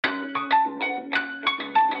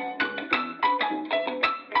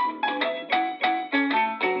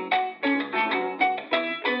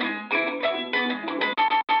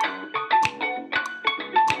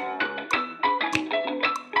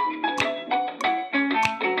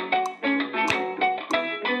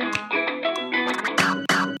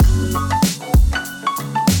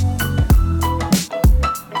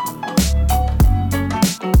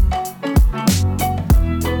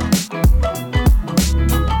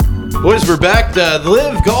Boys, we're back. The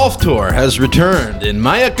Live Golf Tour has returned in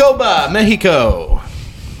Mayacoba, Mexico.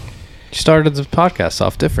 You started the podcast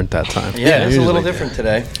off different that time. Yeah, it's a little different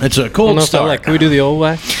today. It's a cold start. Can we do the old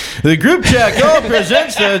way? The Group Chat Golf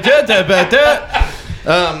presents the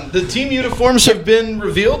team uniforms have been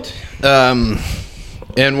revealed,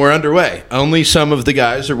 and we're underway. Only some of the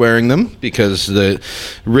guys are wearing them because the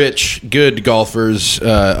rich, good golfers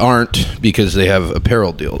aren't, because they have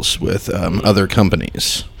apparel deals with other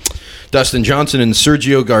companies. Dustin Johnson and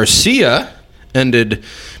Sergio Garcia ended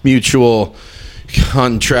mutual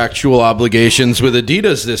contractual obligations with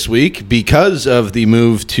Adidas this week because of the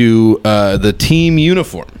move to the team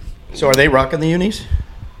uniform. So are they rocking the unis?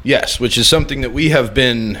 Yes, which is something that we have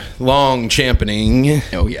been long championing.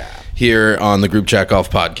 Oh, yeah. Here on the Group Chat Golf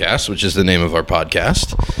Podcast, which is the name of our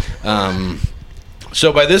podcast.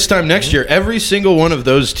 So by this time next year, every single one of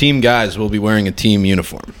those team guys will be wearing a team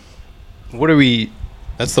uniform.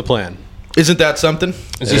 That's the plan. Isn't that something?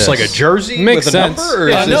 Is this like a jersey Makes with a sense. number? Or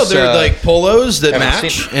Yeah, is no, this, they're like polos that haven't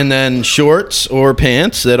match, seen- and then shorts or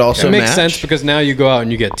pants that also It makes match. sense because now you go out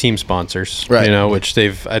and you get team sponsors, Right. You know, which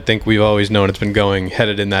I think we've always known it's been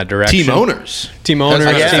headed in that direction. Team owners. Team owners,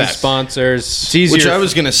 That's team facts. sponsors. It's easier. Which I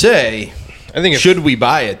was going to say, I think should we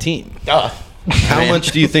buy a team? How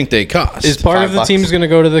much do you think they cost? Is part of the $5. team's going to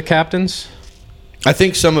go to the captains? I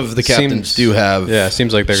think some of the captains do have. Yeah, it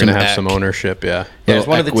seems like they're some going to have ec- some ownership, yeah. Yeah, is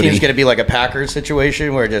one of the equity. teams going to be like a Packers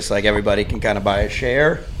situation where just like everybody can kind of buy a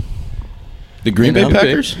share? The Green Bay You know?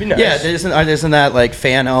 Packers? Be nice. Yeah, isn't that like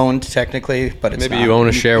fan owned technically? But it's Maybe not. you own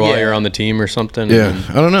a share while Yeah. you're on the team or something. Yeah,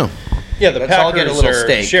 I don't know. Yeah, the Let's all Packers get a little are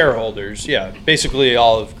stake. shareholders. Yeah, basically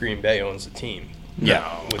all of Green Bay owns the team.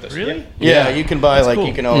 Yeah. With us. Really? Yeah, you can buy like cool.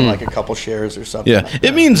 you can own like a couple shares or something. Yeah, like it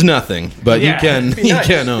that. means nothing, but Yeah, you can it'd be nice.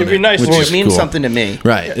 own It'd be it, nice which to- Well, is it means cool. something to me.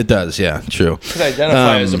 Right, it does. Yeah, true. You can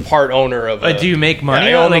identify as a part owner of. Do you make money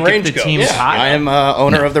I own on a like if range the goat. team's Yeah. hot? I am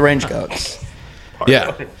owner of the Range Goats.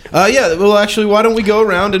 Yeah, yeah. Well, actually, why don't we go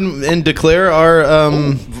around and declare our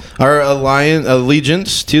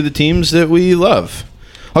allegiance to the teams that we love?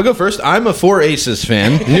 I'll go first. I'm a Four Aces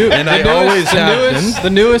fan, and I always have been. The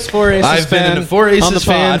newest Four Aces I've fan. been a Four on the Aces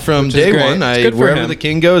fan pod, from which is day great. one. It's good for Wherever him. the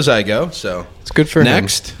king goes, I go. So It's good for him.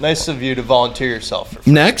 next, Nice of you to volunteer yourself. For first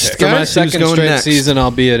next, pick. For my guys, who's second going straight next? season, I'll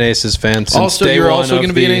be an Aces fan. Since Also, day you're one also of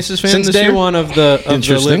gonna be an the- Aces fan since this day year? one of the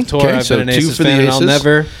Interesting. Live Tour. Okay, I've so been an 2 Aces for the fan, and I'll Aces.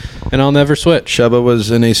 never switch. Shubba was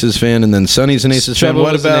an Aces fan, and then Sonny's an Aces fan. Shubba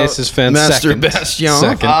What was an about Aces fan Master second. Bastion?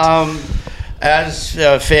 Second. As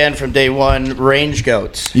a fan from day one, Range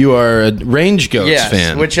Goats. You are a Range Goats Yes,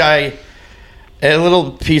 fan. which a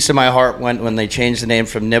little piece of my heart went when they changed the name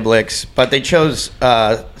from Niblix, but they chose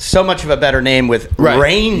so much of a better name with Right.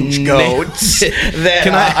 Range Goats that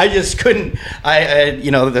Can I- I just couldn't.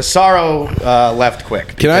 The sorrow left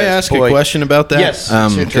quick. Can I because, ask boy, a question about that? Yes,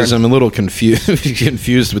 it's your Because turn. I'm a little confused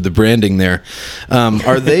with the branding there.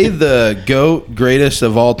 Are they the GOAT greatest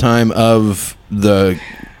of all time of the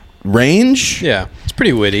range? Yeah, it's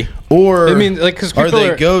pretty witty. Or I mean, like, 'cause are people they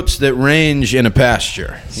are- goats that range in a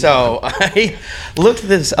pasture? So I looked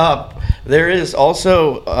this up. There is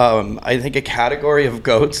also, I think, a category of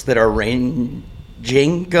goats that are ranging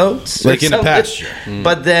goats, or Like in a something. pasture.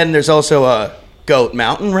 But then there's also a goat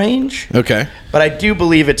mountain range. Okay. But I do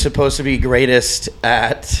believe it's supposed to be greatest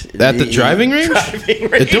at the driving range? driving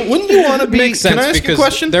range. Wouldn't you want to be? Makes sense Can I ask because a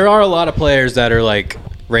question? there are a lot of players that are like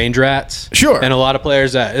range rats. Sure. And a lot of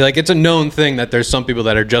players that like it's a known thing that there's some people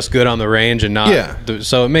that are just good on the range and not. Yeah.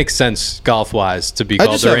 So it makes sense golf wise to be I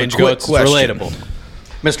called just the have a range quick goats. It's question. relatable.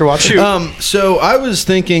 Mr. Watson. So I was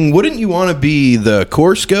thinking, wouldn't you want to be the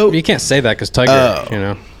course goat? You can't say that because Tiger, Oh. you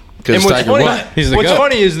know, Because And what's Tiger funny, what? he's the what's goat.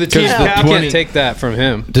 funny is the team Because the You captain. 20 can't take that from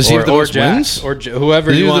him. Does he have the most Jack, wins? or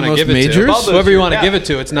whoever Does he you have the want to most give it majors? to? Bubba's Whoever you want to your give dad.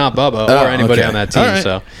 it to, it's not Bubba Oh, or anybody okay. on that team. All right.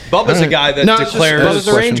 So Bubba's a guy that No, it's just- declares Bubba's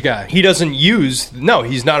a range question. guy. he doesn't use. No,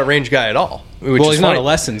 he's not a range guy at all. Which Well, is he's not funny. a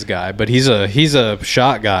lessons guy, but he's a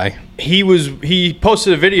shot guy. He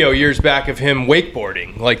posted a video years back of him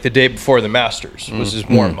wakeboarding, like the day before the Masters was his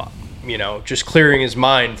warm up. You know, just clearing his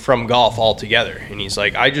mind from golf altogether. And he's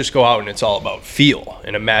like, I just go out and it's all about feel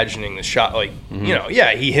and imagining the shot. Like, you know,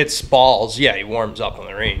 yeah, he hits balls. Yeah, he warms up on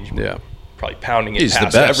the range. Yeah, Probably pounding it He's the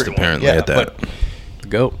past best, everyone. apparently, Yeah, at that. But the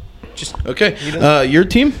goat. just Okay. Your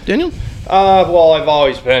team, Daniel? well, I've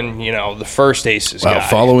always been, the first Aces guy. Wow,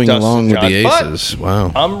 following Dustin along with the Johnson. Aces. Wow.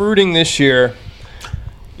 But I'm rooting this year,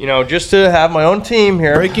 just to have my own team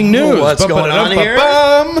here. Breaking news. What's going on here?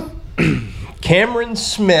 Ba-ba-da-ba-bum. Cameron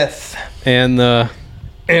Smith And the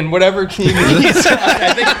and whatever team he's on,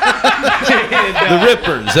 I think The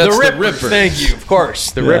Rippers. That's the Rippers. Thank you, of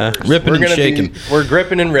course, the Rippers. Ripping and gonna shaking. We're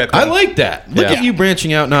gripping and ripping. I like that. Look Yeah. at you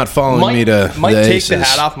branching out, not following me to might the take Aces. the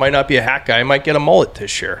hat off. Might not be a hat guy. I might get a mullet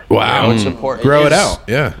this year. Wow. You know, it's important. Grow it is- out.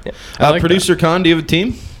 Yeah. I like Producer Con, do you have a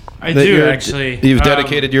team? I that do you're- actually. You've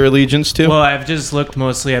dedicated your allegiance to? Well, I've just looked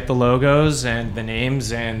mostly at the logos and the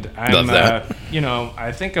names, and I'm, Love that.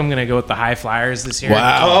 I think I'm gonna go with the High Flyers this year.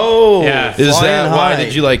 Wow. Oh, Yeah. Is flying that why high.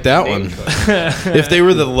 did you like that one? If they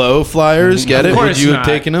were the low Flyers, get it? Of Would course you have not.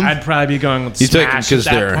 taken them? I'd probably be going with You take them Smash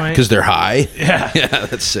at that point. because they're high. Yeah. Yeah,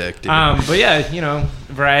 that's sick. Dude. But yeah,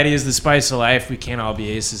 variety is the spice of life. We can't all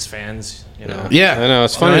be Aces fans. Yeah, I know,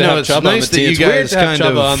 it's funny to have Chuba on the team. It's weird to have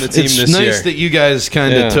Chuba on the team it's this nice year. that you guys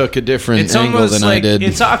kind of Yeah. took a different It's angle almost than like I did.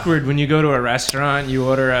 it's awkward when you go to a restaurant, you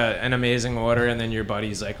order an amazing order, and then your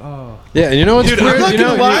buddy's like, "Oh, Yeah, and you know what's Dude, weird? I'm not you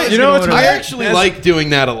gonna know, lie. you know what's I weird? actually like doing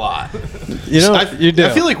that a lot. you do. I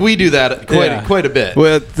feel like we do that quite a bit.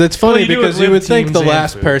 Well, that's funny you do it because with you would think teams the and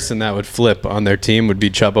last food. person that would flip on their team would be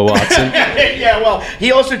Chuba Watson. Yeah, well,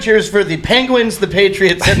 he also cheers for the Penguins, the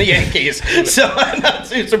Patriots, and the Yankees. So I'm not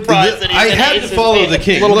too surprised that he's I an had to Aces follow fan. the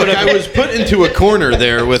king. Look, I was put into a corner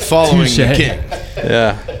there with following the Touche. king.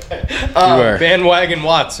 Yeah, you were. Bandwagon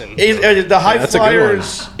Watson. The High that's a good one.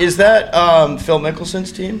 Flyers, is that Phil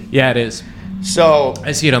Mickelson's team? yeah, it is." So,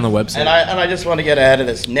 I see it on the website. and I just want to get ahead of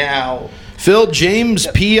this now. Phil, James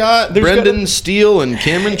Piot, Brendan Steele, and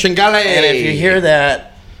Cameron Chingale. And if you hear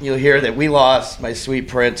that, you'll hear that we lost my sweet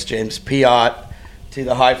prince, James Piot, to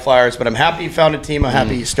the High Flyers. But I'm happy he found a team. I'm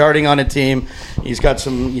happy he's starting on a team. He's got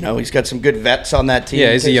some good vets on that team.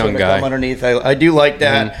 Yeah, he's a to young sort of guy. come underneath. I do like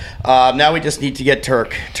that. Now we just need to get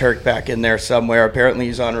Turk back in there somewhere. Apparently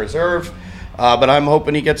he's on reserve. But I'm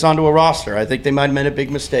hoping he gets onto a roster. I think they might have made a big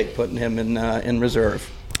mistake putting him in reserve.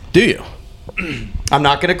 do you? I'm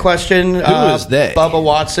not going to question Who is they? Bubba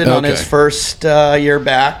Watson on his Okay. first year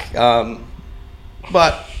back.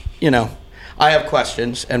 But, I have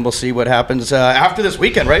questions, and we'll see what happens after this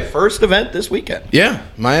weekend, right? First event this weekend. Yeah,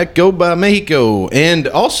 Mayakoba, Mexico. And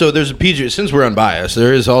also, there's a PGA, since we're unbiased,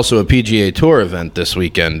 there is also a PGA Tour event this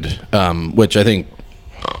weekend, which I think.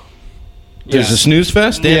 There's a snooze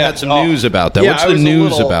fest? Dan had some news about that. Yeah, What's I the was a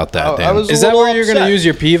news little- about that, I Dan? was- Is that little where you're going to upset. use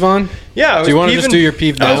your peeve on? Yeah, I was Do you want to just peeving- do your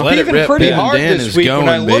peeve I was now? Let it peeving rip. pretty Dan hard Dan this is week when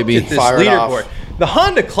I going, looked baby. at this Fire it off. leaderboard. The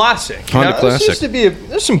Honda Classic. Honda Now, Classic. There seems to be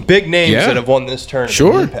there's some big names Yeah. that have won this tournament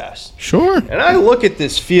Sure. in the past. Sure. And I look at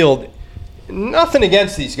this field. Nothing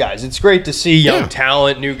against these guys. It's great to see young Yeah.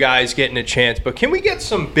 talent, new guys getting a chance. But can we get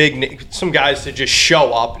some guys to just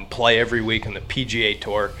show up and play every week on the PGA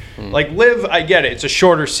Tour? Like Live, I get it. It's a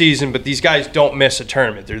shorter season, but these guys don't miss a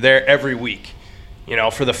tournament. They're there every week.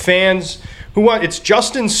 For the fans who want, it's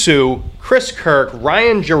Justin Sue, Chris Kirk,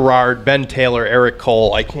 Ryan Gerard, Ben Taylor, Eric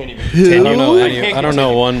Cole. I can't even continue. I don't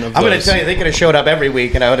know one of I'm going to those. tell you, they could have showed up every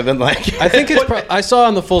week, and I would have been like, I think it's. I saw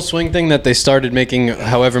on the Full Swing thing that they started making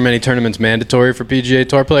however many tournaments mandatory for PGA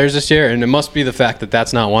Tour players this year, and it must be the fact that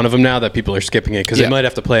that's not one of them now that people are skipping it because Yeah. they might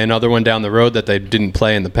have to play another one down the road that they didn't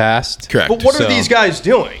play in the past. Correct. But what So- are these guys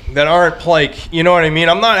doing that aren't like, you know what I mean?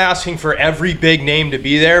 I'm not asking for every big name to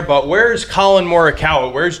be there, but where's Colin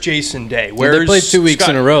Morikawa? Where's Jason Day? Where's They played 2 weeks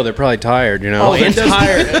Scott- in a row. They're probably tired, Oh, they're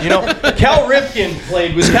tired. Cal Ripken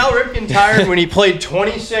played. Was Cal Ripken tired when he played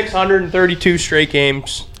 2,632 straight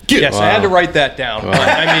games? Yes, I had to write that down.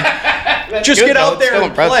 I mean, just good, get though. out It's there still and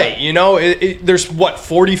impressive. play. There's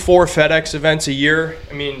 44 FedEx events a year.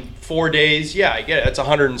 I mean, 4 days. Yeah, I get it. That's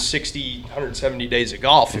 160, 170 days of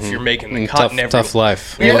golf if you're making the cut and everything. Tough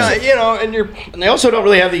life. You're not, and you're and they also don't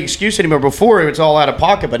really have the excuse anymore. Before, it's all out of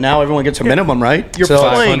pocket, but now everyone gets a minimum, right? You're So-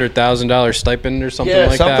 playing. $500,000 stipend or something Yeah,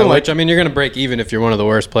 like something that. like- Which I mean, you're going to break even if you're one of the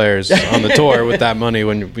worst players on the tour with that money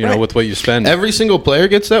when with what you spend. Every single player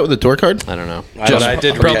gets that with a tour card? I don't know. Just, I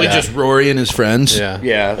did read probably that. just Rory and his friends. Yeah.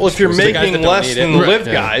 Yeah. Well, if you're It's the guys making that don't less need than it. the live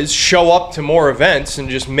Yeah. guys, show up to more events and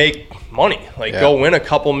just make money. Like, Yeah. go win a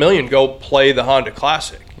couple million, go play the Honda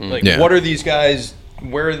Classic. Like, Yeah. what are these guys?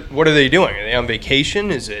 What are they doing? Are they on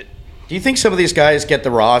vacation? Is it? Do you think some of these guys get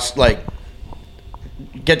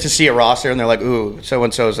get to see a roster and they're like, ooh, so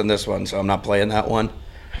and so's in this one, so I'm not playing that one?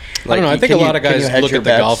 I don't know. I think a lot of guys look at the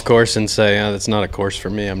golf. golf course and say, that's not a course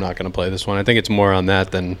for me. I'm not going to play this one. I think it's more on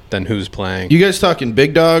that than who's playing. You guys talking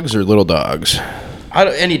big dogs or little dogs?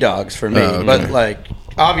 Any dogs for me, Oh, okay. but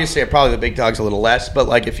obviously probably the big dogs a little less.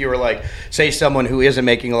 But if you were say someone who isn't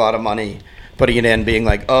making a lot of money, putting it in, being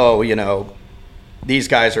like, oh, these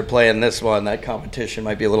guys are playing this one, that competition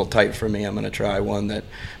might be a little tight for me. I'm going to try one that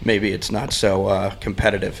maybe it's not so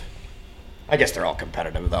competitive. I guess they're all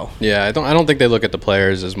competitive though. Yeah, I don't think they look at the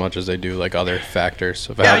players as much as they do like other factors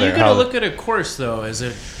of Yeah, how you they're gotta look at a course though as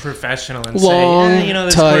a professional and Long, say,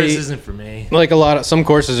 this tight. course isn't for me. like some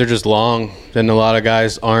courses are just long, and a lot of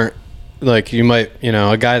guys aren't. Like you might,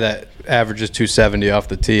 a guy that averages 270 off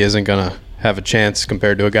the tee isn't gonna have a chance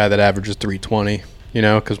compared to a guy that averages 320.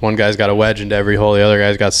 Because one guy's got a wedge into every hole, the other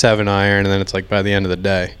guy's got 7 iron, and then it's like by the end of the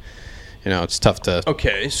day, it's tough to.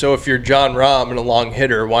 Okay, so if you're John Rahm and a long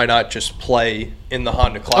hitter, why not just play in the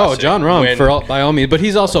Honda Classic? Oh, John Rahm, by all means. But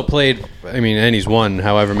he's also played, and he's won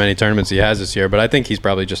however many tournaments he has this year. But I think he's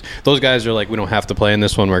probably just, those guys are like, we don't have to play in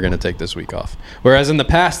this one. We're going to take this week off. Whereas in the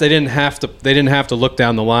past, they didn't have to look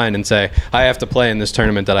down the line and say, I have to play in this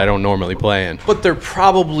tournament that I don't normally play in. But they're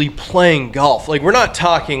probably playing golf. Like, we're not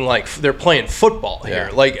talking like they're playing football here.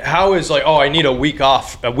 Yeah. Like, how is I need a week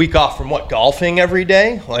off. A week off from what? Golfing every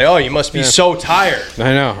day? Like, you must be so tired.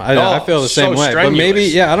 I know. I feel the same way. Strenuous. But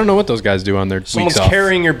maybe, I don't know what those guys do on their Someone's weeks off.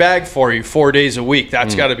 carrying your bag for you 4 days a week.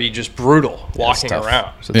 That's got to be just brutal walking It's tough.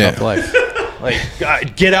 around. It's a tough life. Like,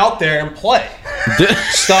 God, get out there and play.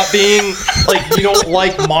 Stop being like you don't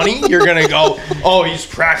like money. You're gonna go, he's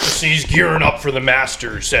practicing, he's gearing up for the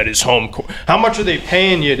Masters at his home course. How much are they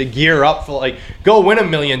paying you to gear up for? Like, go win $1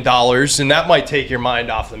 million, and that might take your mind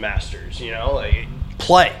off the Masters. Like,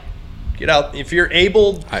 play. Get out if you're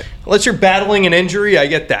able. Unless you're battling an injury, I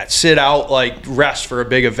get that. Sit out, like rest for a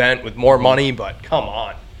big event with more money. But come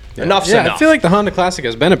on, enough's enough. I feel like the Honda Classic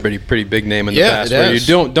has been a pretty big name in the past, where you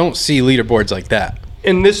don't see leaderboards like that.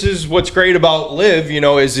 And this is what's great about Live,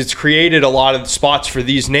 is it's created a lot of spots for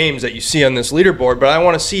these names that you see on this leaderboard. But I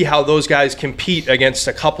want to see how those guys compete against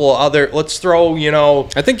a couple of other. Let's throw,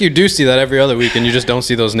 I think you do see that every other week, and you just don't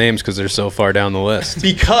see those names because they're so far down the list.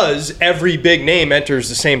 Because every big name enters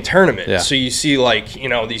the same tournament. Yeah. So you see,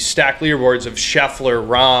 these stacked leaderboards of Scheffler,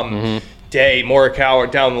 Rahm, Day, Morikawa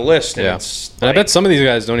down the list. And it's and I bet some of these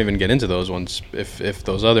guys don't even get into those ones if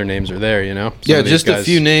those other names are there, Some of these just guys, a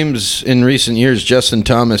few names in recent years: Justin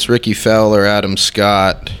Thomas, Ricky Fowler, Adam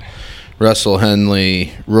Scott, Russell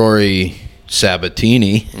Henley, Rory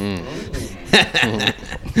Sabatini.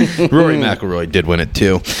 Rory McIlroy did win it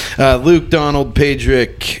too. Luke Donald,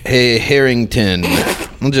 Pedrick, Harrington.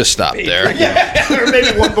 We'll just stop there. Or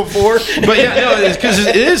maybe one before. But because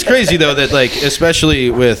it is crazy though that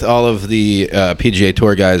especially with all of the PGA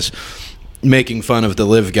Tour guys making fun of the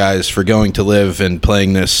Live guys for going to Live and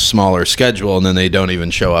playing this smaller schedule, and then they don't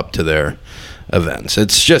even show up to their events.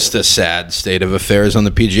 It's just a sad state of affairs on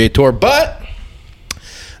the PGA Tour, but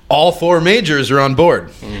all 4 majors are on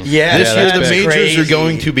board. Yeah, this year the that's majors crazy. are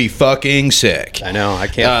going to be fucking sick. I know. I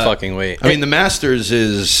can't fucking wait. I mean, the Masters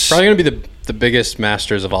is probably going to be the biggest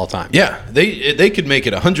Masters of all time. Yeah, they could make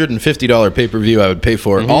it $150 pay-per-view I would pay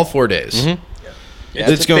for all 4 days.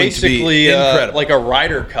 It's going to be basically incredible. like a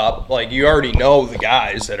Ryder Cup. Like, you already know the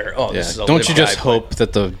guys that are. Yeah. This is a Don't Live you just guy, hope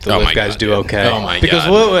that the Oh Live my guys God, do dude. okay? Oh my because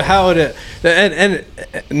God. how it and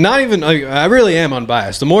not even I really am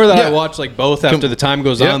unbiased. The more that I Yeah. watch both after the time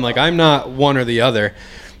goes Yeah. on, I'm not one or the other.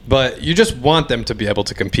 But you just want them to be able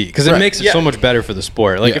to compete because it Right. makes it Yeah. so much better for the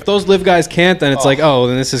sport. Yeah. If those Live guys can't, then it's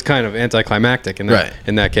then this is kind of anticlimactic in that, Right.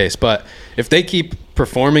 in that case. But if they keep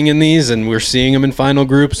performing in these and we're seeing them in final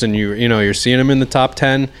groups and you're seeing them in the top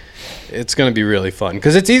 10, it's going to be really fun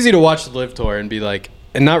because it's easy to watch the Live Tour and be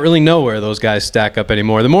and not really know where those guys stack up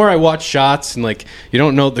anymore. The more I watch shots and you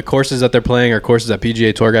don't know the courses that they're playing or courses that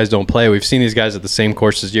PGA Tour guys don't play. We've seen these guys at the same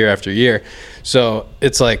courses year after year. So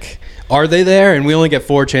it's are they there? And we only get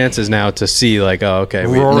 4 chances now to see okay,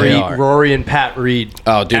 they are. Rory and Pat Reed.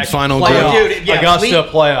 Oh, dude, final playoff. group. Dude, yeah, Augusta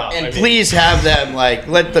playoff. And please have them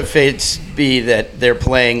let the fates be that they're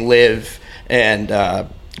playing Live and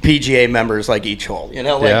PGA members each hole.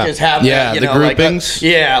 Yeah. Just have Yeah, that, the groupings.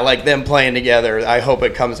 them playing together. I hope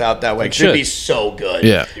it comes out that way. It should should. be so good.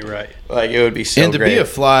 Yeah. You're right. It would be so And to great. be a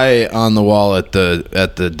fly on the wall at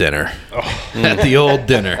the dinner, at the old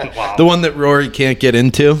dinner, the one that Rory can't get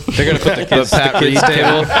into. They're going to put the kids, Pat the kids Reed-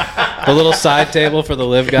 table, the little side table for the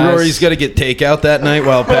Live guys. Rory's got to get takeout that night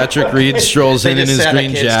while Patrick Reed strolls They in just his set a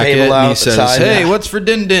green kid's jacket table and he out says, outside. "Hey, what's for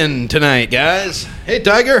din tonight, guys? Hey,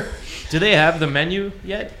 Tiger." Do they have the menu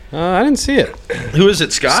yet? I didn't see it. Who is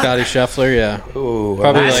it, Scott? Scotty Scheffler, yeah. Ooh,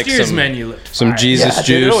 Probably Last year's some, menu looked some fire. Jesus yeah,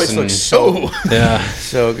 dude, it juice. always and, looks so yeah.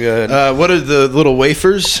 so good. What are the little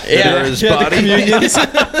wafers that are his body?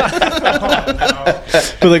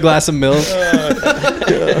 With a glass of milk.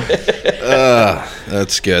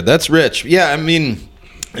 That's good. That's rich. Yeah, I mean,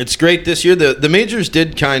 it's great this year. The majors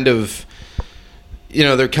did kind of,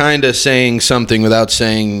 they're kind of saying something without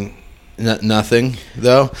saying nothing,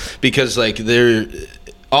 though, because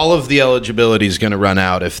all of the eligibility is going to run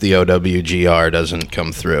out if the OWGR doesn't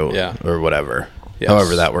come through, or whatever. Yes.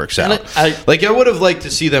 However that works out. I would have liked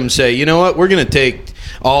to see them say, you know what, we're going to take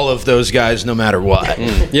all of those guys no matter what.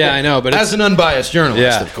 Yeah, I know, but as an unbiased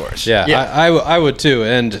journalist, of course. Yeah, I would too.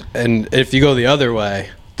 And if you go the other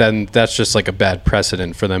way, then that's just like a bad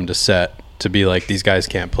precedent for them to set, to be like, these guys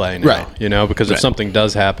can't play now, right? You know, because if something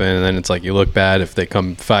does happen, and then it's like, you look bad if they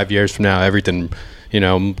come 5 years from now, everything, you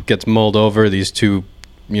know, gets mulled over. These two,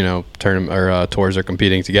 you know, tours are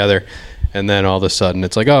competing together, and then all of a sudden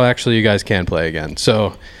it's like, oh, actually, you guys can play again.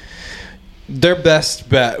 So their best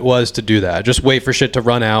bet was to do that. Just wait for shit to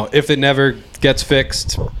run out. If it never gets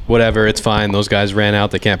fixed, whatever, it's fine. Those guys ran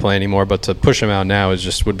out; they can't play anymore. But to push them out now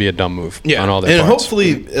would be a dumb move on all their parts. parts.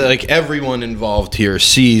 Hopefully, like, everyone involved here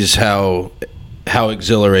sees how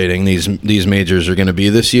exhilarating these majors are going to be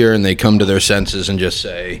this year, and they come to their senses and just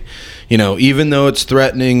say, you know, even though it's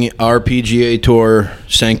threatening our PGA Tour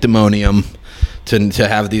sanctimonium to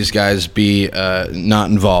have these guys be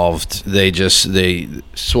not involved, they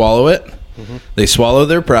swallow it. Mm-hmm. They swallow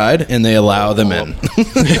their pride and they allow them in. You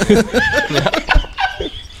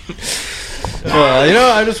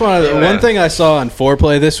know, I just wanted one thing I saw on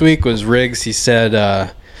Foreplay this week was Riggs. He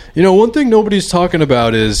said, you know, one thing nobody's talking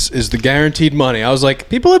about is the guaranteed money. I was like,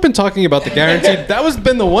 people have been talking about the guaranteed. That was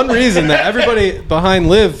been the one reason that everybody behind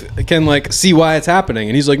Liv can like see why it's happening.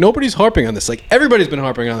 And he's like, nobody's harping on this. Like, everybody's been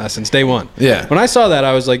harping on that since day one. Yeah. When I saw that,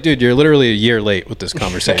 I was like, dude, you're literally a year late with this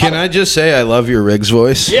conversation. Can I just say I love your Riggs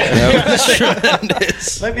voice? Yeah.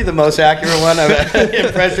 Might be the most accurate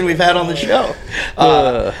impression we've had on the show.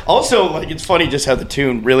 Also, like, it's funny just how the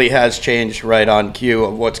tune really has changed right on cue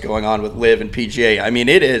of what's going on with Liv and PGA. I mean,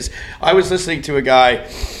 it is. I was listening to a guy.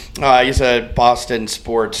 He's a Boston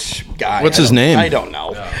sports guy. What's his name? I don't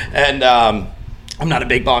know. And I'm not a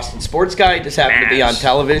big Boston sports guy. He just happened to be on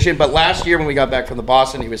television. But last year when we got back from the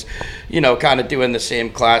Boston, he was, you know, kind of doing the same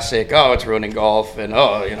classic, oh, it's ruining golf, and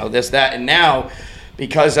oh, you know, this, that. And now,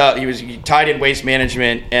 because he tied in waste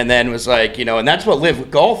management, and then was like, you know, and that's what Liv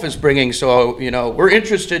Golf is bringing. So, you know, we're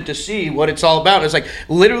interested to see what it's all about. It's like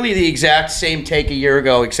literally the exact same take a year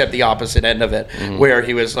ago, except the opposite end of it, where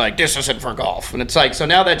he was like, this isn't for golf. And it's like, so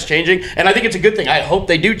now that's changing. And I think it's a good thing. I hope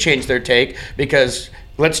they do change their take, because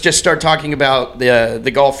let's just start talking about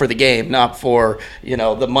the golf for the game, not for, you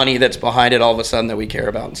know, the money that's behind it all of a sudden that we care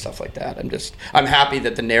about and stuff like that. I'm happy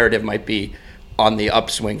that the narrative might be on the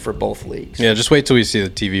upswing for both leagues. Yeah, just wait till we see the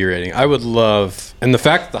TV rating. I would love, and the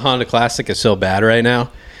fact that the Honda Classic is so bad right now,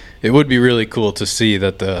 it would be really cool to see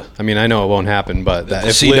that I mean, I know it won't happen, but that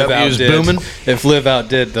if Liv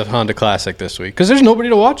outdid the Honda Classic this week, because there's nobody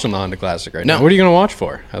to watch on the Honda Classic right now. What are you going to watch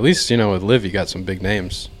for? At least, you know, with Liv, you got some big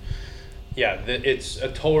names. Yeah, it's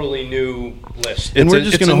a totally new list. And we're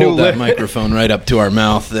just going to hold that microphone right up to our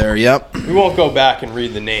mouth there. Yep. We won't go back and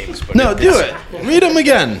read the names. But no, do it. Read them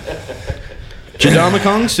again.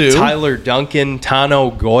 Jadama Su, Tyler Duncan,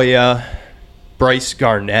 Tano Goya, Bryce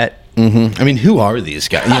Garnett. Mm-hmm. I mean, who are these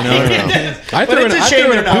guys? You know, I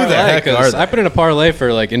put in a parlay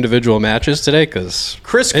for like individual matches today because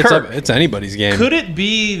Chris Kirk. It's anybody's game. Could it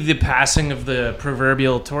be the passing of the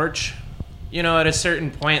proverbial torch? You know, at a certain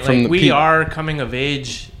point, like we are coming of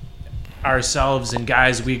age ourselves, and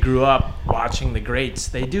guys we grew up watching the greats,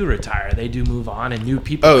 they do retire, they do move on, and new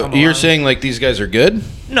people come you're along. Saying like these guys are good?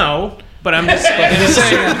 No. But I'm just saying. He's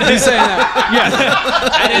saying that.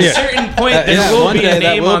 Yeah. At a certain point, there will be a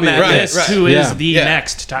name on that list who is the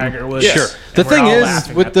next Tiger Woods. Sure. The thing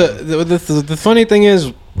is, with the funny thing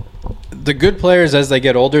is, the good players as they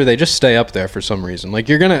get older, they just stay up there for some reason. Like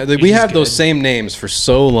we have those same names for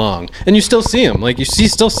so long, and you still see them. Like you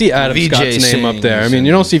still see Adam Scott's name up there. I mean,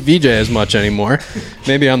 you don't see VJ as much anymore.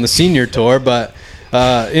 Maybe on the senior tour, but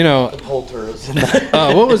you know,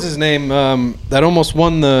 what was his name? That almost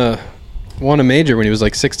won a major when he was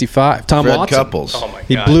like 65. Tom Fred Watson. Couples. Oh my God.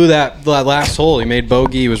 He blew that last hole. He made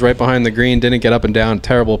bogey. He was right behind the green. Didn't get up and down.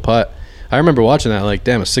 Terrible putt. I remember watching that. Like,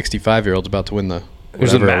 damn, a 65-year-old's about to win the. It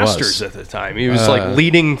was the Masters at the time. He was like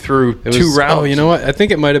leading through two rounds. Oh, you know what? I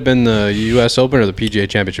think it might have been the U.S. Open or the PGA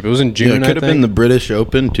Championship. It was in June. It could have been the British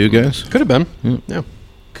Open, too, guys. Could have been. Yeah.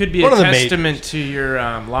 Could be a testament to your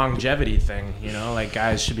longevity thing, you know, like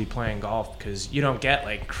guys should be playing golf because you don't get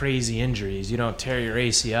like crazy injuries. You don't tear your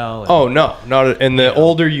ACL. Oh, no. And the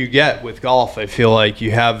older you get with golf, I feel like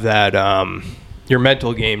you have that, your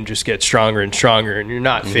mental game just gets stronger and stronger, and you're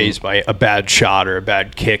not fazed by a bad shot or a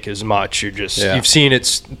bad kick as much. You're just, you've seen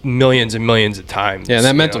it millions and millions of times. Yeah, and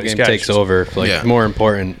that mental game takes over, like more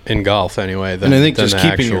important in golf anyway. And I think just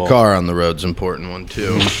keeping your car on the road's an important one,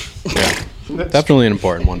 too. Yeah. Definitely an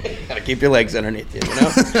important one. Gotta keep your legs underneath you, you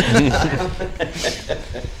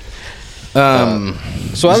know?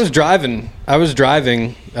 So I was driving.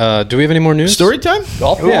 Do we have any more news? Story time?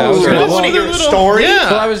 Golf. Yeah, I was I gonna- want to hear a story. Yeah.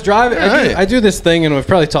 So I was driving. Right. I do this thing, and we've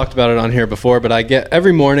probably talked about it on here before. But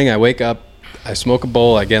every morning I wake up, I smoke a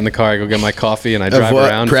bowl, I get in the car, I go get my coffee, and I drive what?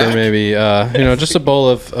 around Crack? for maybe just a bowl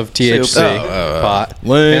of THC pot.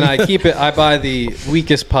 lame. And I buy the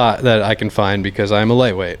weakest pot that I can find because I'm a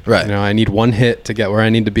lightweight. Right. You know, I need one hit to get where I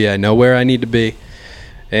need to be. I know where I need to be,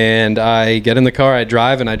 and I get in the car, I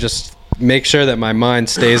drive, and I just make sure that my mind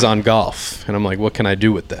stays on golf. And I'm like, what can I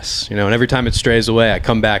do with this? You know, and every time it strays away, I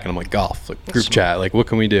come back and I'm like, golf, like group chat, like what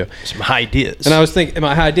can we do? Some ideas. And I was thinking,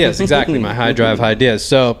 my high ideas, exactly, my high drive high ideas.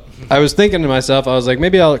 So I was thinking to myself, I was like,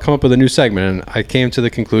 maybe I'll come up with a new segment. And I came to the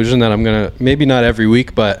conclusion that I'm going to, maybe not every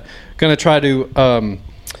week, but going to try to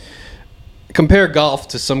compare golf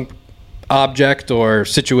to some object or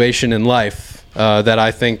situation in life that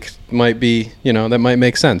I think might be, that might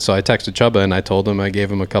make sense. So I texted Chubba and I told him, I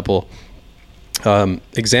gave him a couple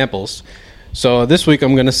examples. So this week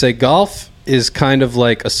I'm going to say golf is kind of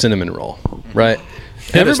like a cinnamon roll, right?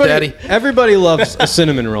 Hit us, Daddy. Everybody loves a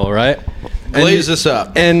cinnamon roll, right? Blaze this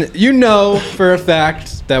up. And you know for a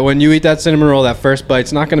fact that when you eat that cinnamon roll, that first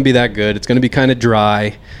bite's not going to be that good. It's going to be kind of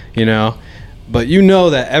dry, But you know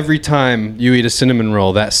that every time you eat a cinnamon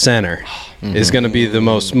roll, that center is going to be the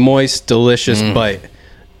most moist, delicious bite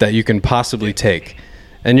that you can possibly take.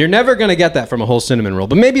 And you're never going to get that from a whole cinnamon roll.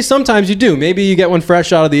 But maybe sometimes you do. Maybe you get one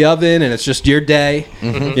fresh out of the oven and it's just your day,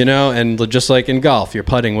 and just like in golf, you're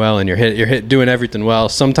putting well and you're doing everything well.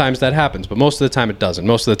 Sometimes that happens, but most of the time it doesn't.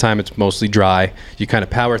 Most of the time it's mostly dry. You kind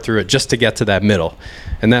of power through it just to get to that middle.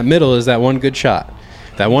 And that middle is that one good shot.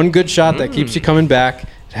 That one good shot that keeps you coming back.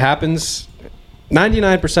 It happens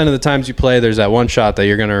 99% of the times you play, there's that one shot that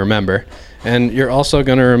you're going to remember. And you're also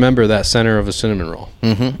going to remember that center of a cinnamon roll.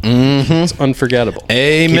 It's unforgettable.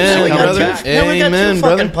 Amen, brother. Now we got Amen, two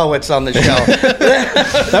brother. fucking poets on the show.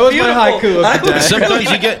 That was my haiku of the day.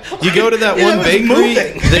 Sometimes you go to that one was bakery,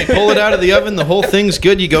 moving. they pull it out of the oven, the whole thing's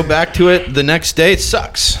good. You go back to it the next day, it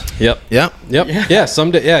sucks. Yep. Yep. Yeah.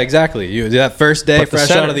 Someday. Yeah. Exactly. That first day, But the fresh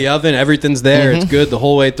center. out of the oven, everything's there. It's good the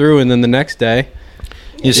whole way through, and then the next day,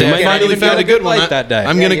 You say, You I might not finally even found get a a good good one bite that day.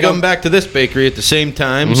 I'm Yeah, going to you come don't- back to this bakery at the same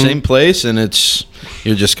time, same place, and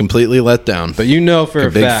you're just completely let down. but you know for Like a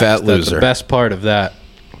a big fact fat that loser. the best part of that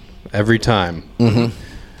every time.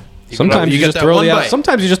 Sometimes You you, get just that throw one the bite.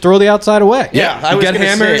 Sometimes you just throw the outside away. Yeah, I you was get gonna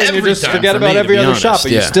hammered say, and you every just time forget for about me, to every be other honest, shot,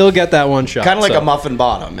 but you yeah. still get that one shot. Kind of like So- a muffin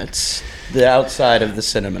bottom. It's the outside of the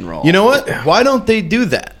cinnamon roll. You know what? Why don't they do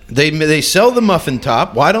that? They sell the muffin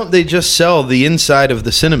top. Why don't they just sell the inside of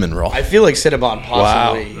the cinnamon roll? I feel like Cinnabon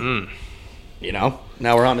possibly.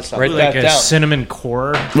 Now we're on to something. like a cinnamon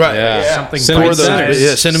core. Right. Yeah. Something Cinnamon bite-sized. centers.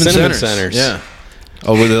 Yeah, cinnamon, Cinnamon centers. centers. Yeah.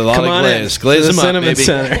 Oh, with a lot Come of on glaze. in Glaze to the them up, cinnamon baby.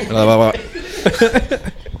 center. Blah, blah, blah.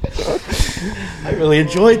 I really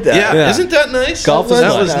enjoyed that. Yeah. Yeah. Isn't that nice? Golf is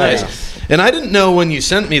that fun. was nice. And I didn't know when you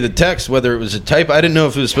sent me the text whether it was a type. I didn't know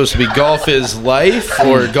if it was supposed to be golf is life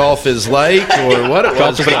or golf is like or what it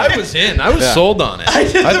was. But I was in. I was sold on it. I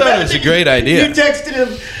thought it was a great idea. You texted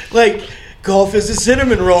him like, "Golf is a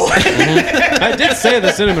cinnamon roll." I did say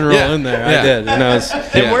the cinnamon roll Yeah. in there. Yeah. I did. And, I was,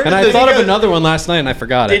 where and did I the- thought of another one last night and I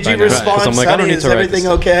forgot it. Did you by now. respond? I'm like, I don't need is to write everything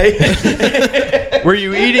this. okay? Were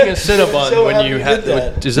you eating a Cinnabon So when happy you you had?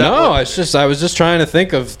 did that. Is that No, what- I was just trying to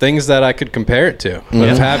think of things that I could compare it to.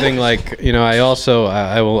 Of having like,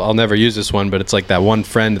 I'll never use this one, but it's like that one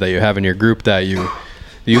friend that you have in your group that you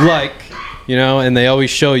like, and they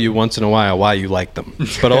always show you once in a while why you like them.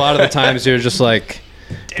 But a lot of the times you're just like,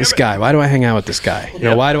 this guy, why do I hang out with this guy?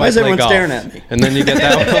 Why do Why I is play everyone golf? staring at me? And then you get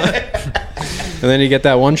that one, and then you get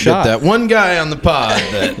that one Get shot. that one guy on the pod.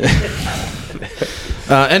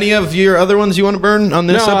 Any of your other ones you want to burn on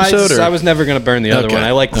this No, episode? I was never going to burn the other Okay. one.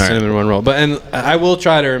 I like the All right. cinnamon one roll, and I will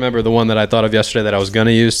try to remember the one that I thought of yesterday that I was going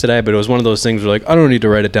to use today. But it was one of those things where like I don't need to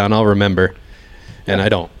write it down. I'll remember, and I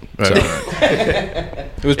don't. So.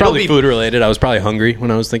 It was probably food related. I was probably hungry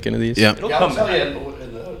when I was thinking of these. Yeah. Yeah, I'll tell you,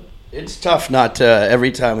 it's tough not to,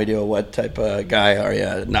 every time we do a what type of guy are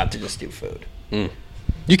you, not to just do food.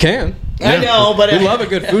 You can. I know, but We love a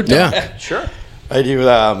good food talk. Yeah. Sure. I do.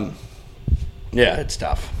 Yeah, it's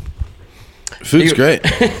tough. Food's great.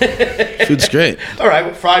 Food's great. All right,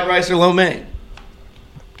 well, fried rice or lo mein?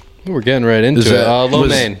 We're getting right into it. Lo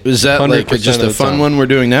mein. Is that like 100% just of a the fun time. one we're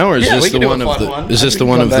doing now, or is Yeah, we this can the do one a of fun the? one. Is this I the can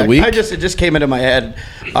one come of the back. week? It just came into my head.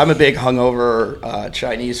 I'm a big hungover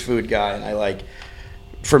Chinese food guy, and I like.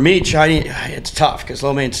 For me, Chinese, it's tough because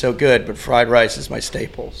lo mein's so good, but fried rice is my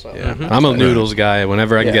staple. So I'm a noodles guy.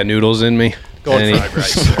 Whenever I can Yeah. get noodles in me, Going fried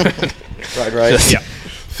rice. fried rice. Yeah.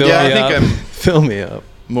 fill Yeah, me I think up. I'm- Fill me up.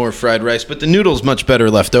 More fried rice, but the noodles much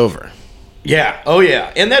better left over. Yeah. Oh,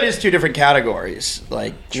 yeah. And that is two different categories,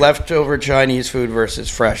 like leftover Chinese food versus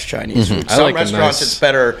fresh Chinese food. I Some like a restaurants, nice- it's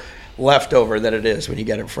better leftover than it is when you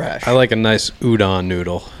get it fresh. I like a nice udon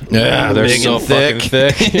noodle. Yeah, they're big so and fucking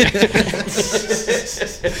thick.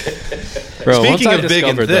 Bro, once Speaking I of big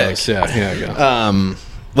and discovered thick, those, go.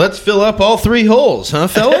 Let's fill up all 3 holes, huh,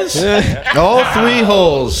 fellas? All 3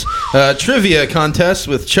 holes. Trivia contest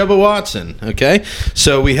with Chubba Watson. Okay,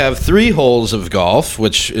 so we have 3 holes of golf,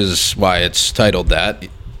 which is why it's titled that.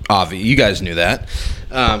 Avi, you guys knew that.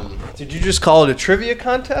 Did you just call it a trivia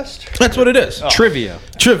contest? That's what it is. Trivia.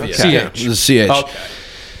 Trivia. CH. The CH. Okay.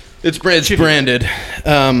 It's branded.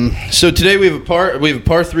 So today we have a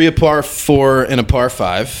par 3, a par 4, and a par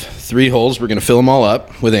 5. 3 holes. We're going to fill them all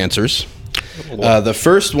up with answers. The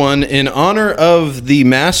first one, in honor of the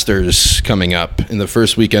Masters coming up in the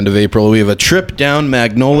first weekend of April, we have a trip down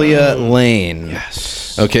Magnolia Lane.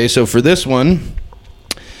 Yes. Okay, so for this one,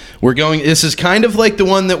 this is kind of like the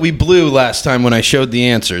one that we blew last time when I showed the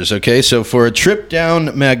answers, okay? So for a trip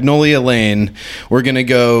down Magnolia Lane, we're going to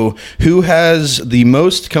go, who has the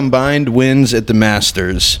most combined wins at the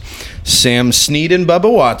Masters? Sam Snead and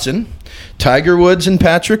Bubba Watson, Tiger Woods and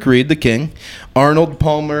Patrick Reed, the king, Arnold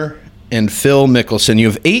Palmer, and Phil Mickelson. You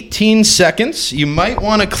have 18 seconds. You might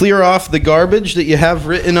want to clear off the garbage that you have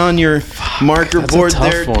written on your marker that's a board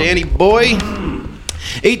tough there, one. Danny boy.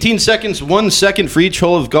 18 seconds, 1 second for each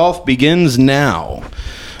hole of golf begins now.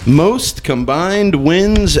 Most combined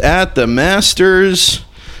wins at the Masters.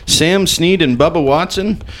 Sam Snead and Bubba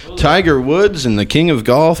Watson, Tiger Woods and the king of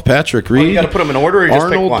golf, Patrick Reed. you got to put them in order or you just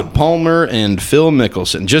pick Arnold one? Palmer and Phil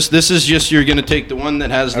Mickelson. This is you're going to take the one that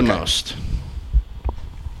has the most.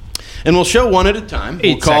 And we'll show one at a time.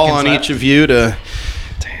 We'll 8 call seconds on left. each of you to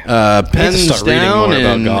pens start reading down more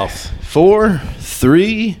about in golf. 4,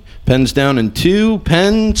 3, pens down in 2,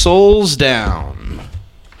 pencils down.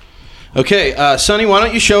 Okay, Sonny, why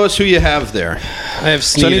don't you show us who you have there? I have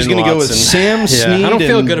Snead Sonny's and going to go with Watson. Sam Snead I don't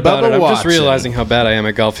feel and good about Bubba it. I'm just Watson. realizing how bad I am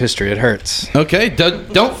at golf history. It hurts. Okay,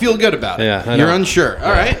 don't feel good about it. Yeah, I You're know. unsure.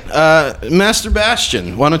 All right, Master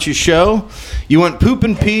Bastion, why don't you show? You want poop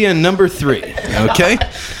and pee and number 3. Okay.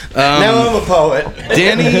 Now I'm a poet.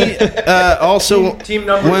 Danny also Team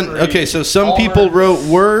number went. 3. Okay, so some Palmer. people wrote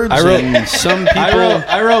words. I wrote- and some people.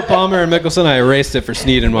 I wrote Palmer and Mickelson. I erased it for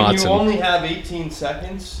Snead and When Watson. you only have 18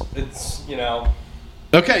 seconds, it's,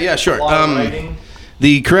 Okay, yeah, sure. a lot of writing.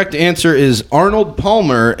 The correct answer is Arnold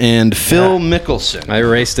Palmer and Phil Mickelson. I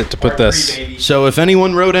erased it to put Part this. 3, baby. So if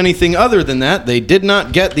anyone wrote anything other than that, they did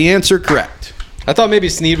not get the answer correct. I thought maybe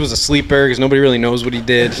Snead was a sleeper because nobody really knows what he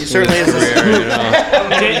did. He certainly is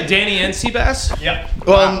a Danny and Seabass? Yeah.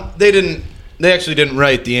 Well, they didn't. They actually didn't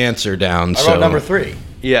write the answer down. I wrote number 3.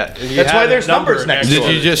 Yeah. That's why there's numbers next to Did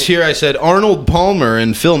it. you just hear I said Arnold Palmer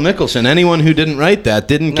and Phil Mickelson? Anyone who didn't write that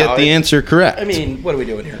didn't No, get the it- answer correct. I mean, what are we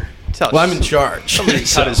doing here? well, I'm in charge. Somebody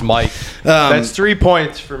cut his mic. That's 3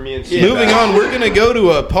 points for me and Steve. Moving on, we're going to go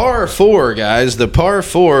to a par 4, guys. The par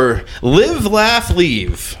 4, live, laugh,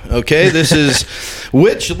 leave. Okay, this is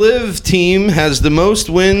which live team has the most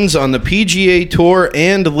wins on the PGA Tour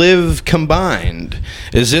and live combined?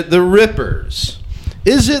 Is it the Rippers?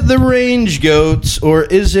 Is it the Range Goats, or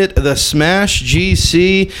is it the Smash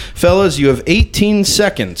GC? Fellas, you have 18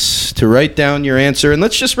 seconds to write down your answer, and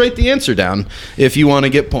let's just write the answer down if you want to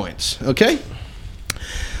get points, okay?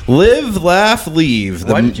 Live, laugh, leave.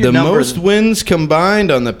 Why did you The number most them? wins combined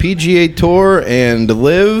on the PGA Tour and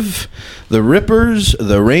live, the Rippers,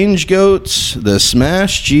 the Range Goats, the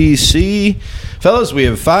Smash GC. Fellas, we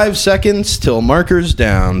have 5 seconds till markers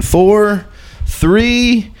down. 4,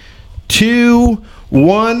 3, 2,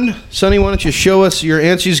 1. Sonny, why don't you show us your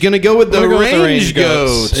answer? He's going to go with the I'm gonna go with the Range Range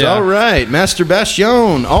Goats. Goats. Yeah. All right. Master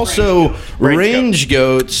Bastion. Also, Range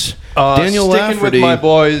Goats. Daniel sticking Lafferty. with my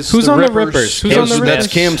boys. Who's on the Rippers? Who's on the That's Rippers?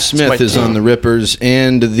 Cam Smith my is on team. the Rippers.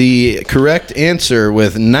 And the correct answer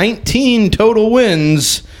with 19 total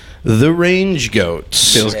wins, the Range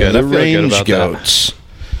Goats. Feels good. The I feel good Range about that. Goats.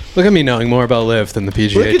 Look at me knowing more about Liv than the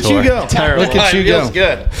PGA Look at Tour. you go. Terrible. Look at you Feels go.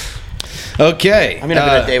 good. Okay. I'm gonna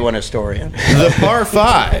be a day one historian. the par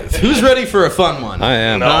 5. Who's ready for a fun one? I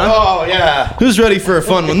am. Oh yeah. Who's ready for a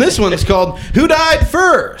fun one? This one is called Who Died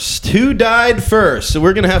First? Who Died First? So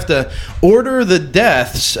we're going to have to order the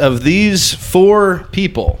deaths of these 4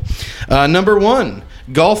 people. Number 1,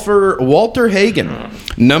 golfer Walter Hagen.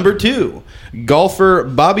 Number 2, golfer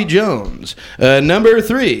Bobby Jones. Number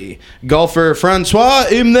 3, golfer Francois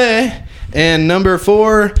Imne. And number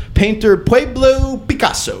 4, painter Pablo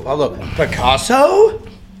Picasso. Oh look, Picasso.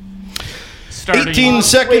 starting 18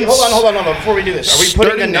 seconds. Wait, hold on. Before we do this, are we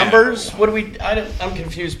putting the Starting now. numbers? What do we? I'm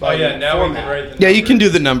confused by the format. Yeah, you can do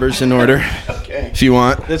the numbers in order Okay. if you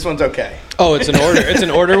want. This one's okay. Oh, it's an order. It's an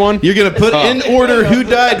order one. You're going to put in order who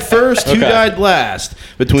died first, who Okay. died last.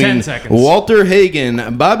 Between 10 seconds. Walter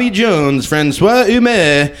Hagen, Bobby Jones, Francois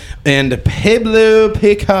Humet, and Pablo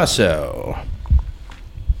Picasso.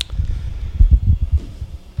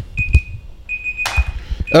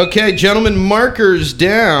 Okay, gentlemen, markers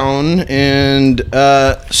down. And,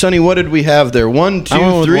 Sonny, what did we have there? 1, 2, I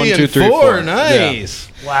went with 3, 1, and 2, 3, 4. 4. Nice.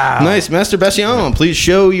 Wow. Nice. Master Bastien, please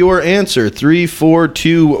show your answer. 3, 4,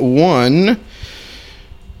 2, 1.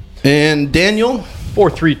 And Daniel? 4,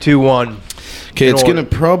 3, 2, 1. Okay, it's going to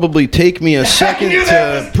probably take me a second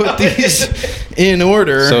to put these in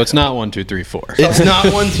order. So it's not 1, 2, 3, 4. It's not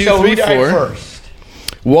 1, 2, So 3, who died 4. first?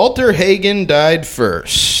 Walter Hagen died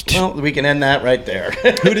first. Well, we can end that right there.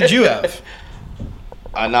 Who did you have?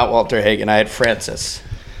 Not Walter Hagen. I had Francis.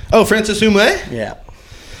 Oh, Francis Humet? Yeah.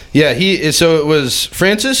 Yeah, so it was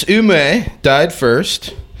Francis Humet died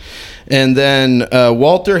first, and then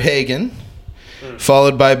Walter Hagen,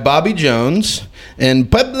 followed by Bobby Jones,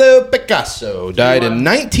 and Pablo Picasso died in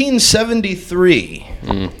 1973.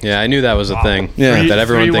 Yeah, I knew that was a thing. Yeah. That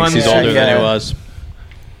everyone 3, thinks 1, he's older than yeah. he was.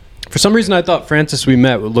 For some reason, I thought Francis we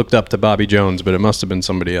met looked up to Bobby Jones, but it must have been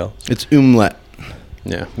somebody else. It's Umlet.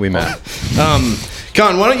 Yeah, we met.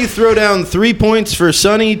 Con, why don't you throw down 3 points for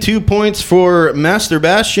Sonny, 2 points for Master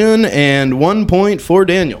Bastion, and 1 point for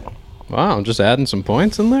Daniel. Wow, I'm just adding some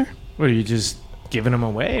points in there. What, are you just giving them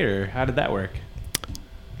away, or how did that work?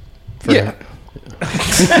 Yeah.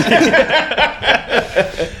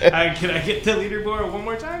 Can I get the leaderboard one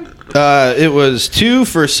more time? It was 2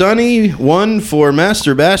 for Sonny, 1 for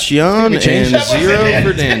Master Bastion, and change 0 that?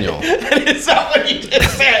 for Daniel. It's not what you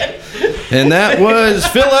just said. And that was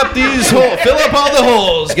fill up all the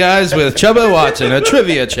holes, guys, with Chubba Watson, a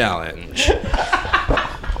trivia challenge.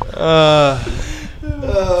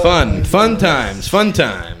 Fun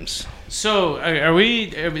times. So, are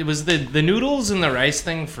we? Was the noodles and the rice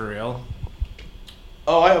thing for real?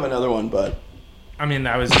 Oh, I have another one, but I mean,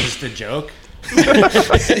 that was just a joke. Yeah,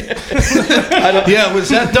 was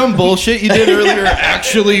that dumb bullshit you did earlier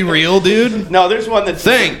actually real, dude? no, there's one that's.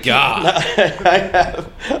 Thank God.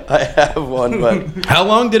 I have one, but How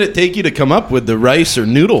long did it take you to come up with the rice or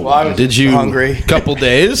noodle Well, I one? was Did you hungry. Couple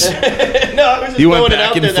days? no, I was just You went throwing it back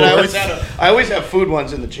out and there that forth? I always have food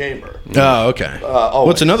ones in the chamber. Oh, okay. Always.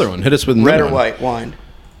 What's another one? Hit us with Red another or one. white wine.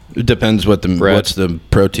 It depends what's the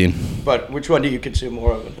protein. But which one do you consume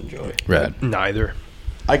more of and enjoy? Red. Neither.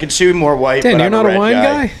 I consume more white. Dan, but you're I'm not a red wine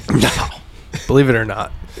guy? Believe it or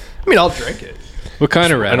not. I mean, I'll drink it. What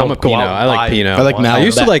kind of red? I don't I'm a go Pinot. out and I like buy Pinot. I like I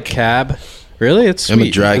used to Malbec. like Cab. Really? It's I'm sweet.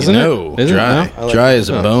 a dry. Isn't No, it? Isn't dry. It? No? Dry as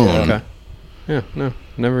a bone. Okay. Yeah, no.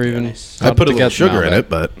 Never even. I thought put a to little get sugar in Malbec. it,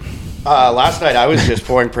 but Last night I was just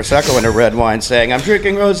pouring prosecco into red wine, saying I'm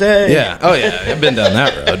drinking rosé. yeah. Oh yeah, I've been down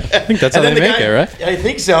that road. I think that's how And they then make the it, guy, right? I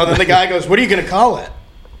think so. And then the guy goes, "What are you going to call it?"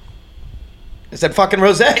 I said, "Fucking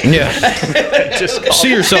rosé." Yeah. Just See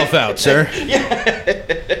yourself out, sir.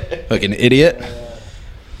 Like an idiot.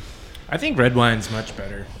 I think red wine's much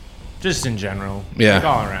better, just in general. Yeah. Like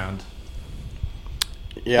all around.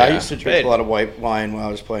 Yeah, I used to drink a lot of white wine while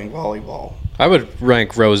I was playing volleyball. I would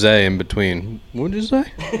rank rosé in between. What did you say?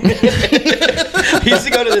 I used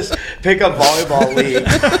to go to this pickup volleyball league,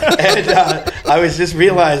 and I was just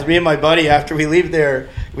realized me and my buddy after we leave there,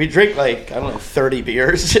 we drink like I don't know 30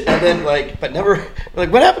 beers, and then but never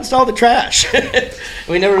what happens to all the trash?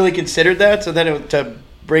 We never really considered that. So then to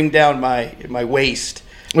bring down my waste.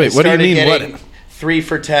 Wait, I what do you started mean, getting what? 3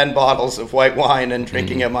 for $10 bottles of white wine and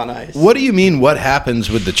drinking them on ice. What do you mean? What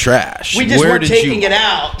happens with the trash? We just Where weren't did taking you, it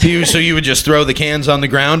out. So you would just throw the cans on the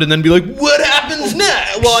ground and then be like, "What happens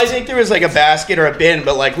next?" Well, I think there was like a basket or a bin,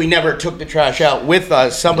 but we never took the trash out with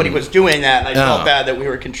us. Somebody was doing that, and I felt bad that we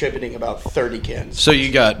were contributing about 30 cans. So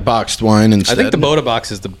you got boxed wine I instead. think the Boda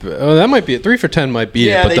Box is the. Oh, that might be it. 3 for $10 might be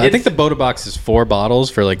Yeah, it. But they I did think the Boda Box is 4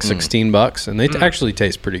 bottles for like $16, and they actually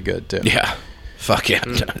taste pretty good too. Yeah. Fuck yeah,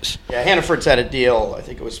 it does. Yeah, Hannaford's had a deal. I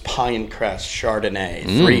think it was Pinecrest Chardonnay,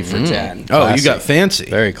 3 for 10. Oh, Classy. you got fancy.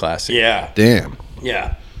 Very classy. Yeah, Damn.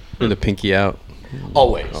 yeah, With the pinky out.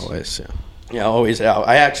 always. Always. Yeah. Yeah, always out.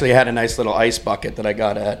 I actually had a nice little ice bucket that I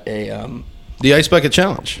got at a. The Ice Bucket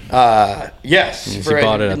Challenge. Yes, Yes, you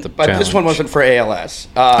bought it at the but this one challenge. wasn't for ALS.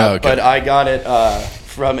 Okay. But I got it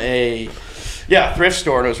from a thrift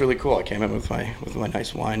store, and it was really cool. I came in with my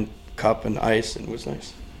nice wine cup and ice, and it was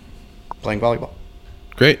nice. Playing volleyball.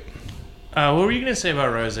 Great. What were you gonna say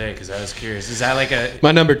about rosé? Because I was curious. Is that like a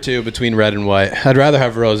My number 2 between red and white. I'd rather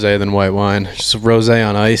have rosé than white wine. Just rosé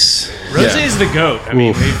on ice. rosé is the goat? I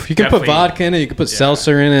mean, we've You can put definitely- vodka in it. You can put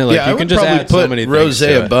seltzer in it. Like yeah, I you would can just probably add so put many things to rosé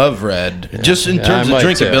it. above red, just in Yeah, terms I of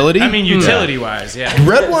might too. drinkability. I mean, utility-wise, yeah.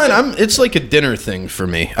 red wine, it's like a dinner thing for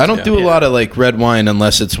me. I don't do a Yeah. lot of like red wine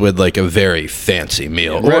unless it's with like a very fancy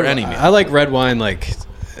meal or any meal. I like red wine, like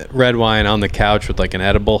red wine on the couch with like an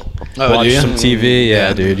edible. Oh, Watch do ya? some TV. Yeah,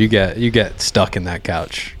 Yeah. dude, you get stuck in that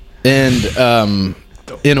couch. And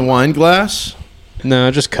in a wine glass.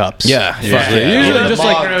 No, just cups. Yeah, usually, fuck yeah. usually Or just the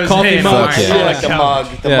like mug. coffee Rosé mugs. Fuck yeah. I like the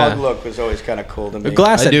mug. The Yeah. mug look was always kind of cool to me. A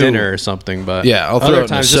glass I at do- dinner or something, but Yeah, I'll throw other it in a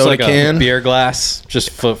times soda just like can. a beer glass,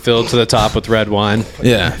 just filled to the top with red wine.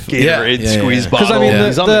 Yeah, Gatorade squeeze Because bottle. I mean,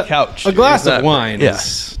 He's on the couch. a glass He's not- of wine yeah.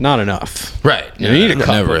 is not enough. Right. You need a It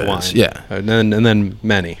cup never of is. wine. Yeah. and then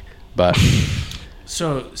many, but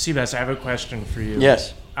So, Seabass, I have a question for you.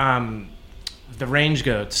 Yes. The range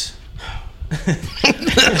goats.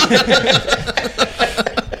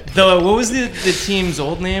 What was the team's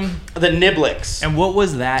old name? The Niblicks. And what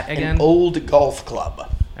was that again? An old golf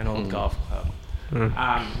club. An old golf club.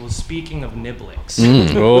 Well, speaking of Niblicks.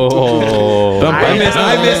 oh, I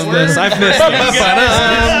missed this. I've missed this.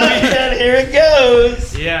 And here it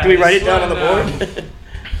goes. Yeah, Do we write this it down on the one, board?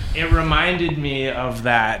 It reminded me of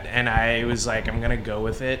that, and I was like, I'm gonna go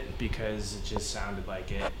with it because it just sounded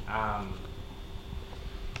like it.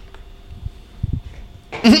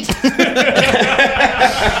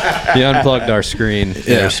 He unplugged our screen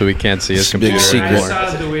there, so we can't see his It's a big computer secret. I anymore.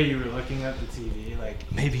 saw the way you were looking at the TV, like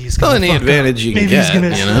maybe he's Well, gonna any fuck advantage you can Maybe he's get,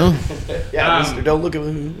 gonna- you know. Yeah, Um, mister, don't look at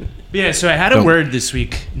me. up. Yeah, so I had a Don't- word this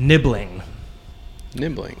week: nibbling.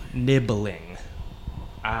 Nibbling. Nibbling.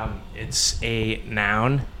 It's a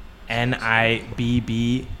noun, Nibbling.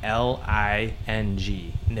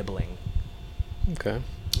 Nibbling. Okay.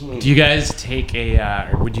 Do you guys take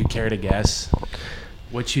or would you care to guess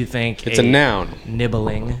what you think? It's a noun.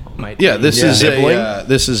 Nibbling might. Yeah, be? this is Nibbling?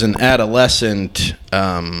 this is an adolescent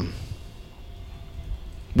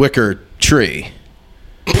wicker tree.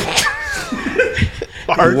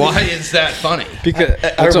 Why is that funny?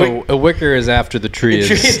 Because a wicker is after the tree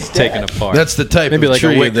is taken apart. That's the type Maybe of like a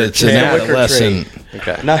tree wicker that's tree. an Yeah, wicker adolescent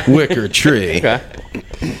okay. wicker tree. Okay.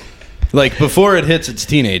 Like before it hits its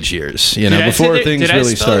teenage years, you know, Did I say before that- things did I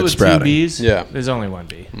really spell it start with two sprouting. B's? Yeah. There's only one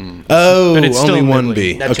B. Oh, But it's still only one nibbling.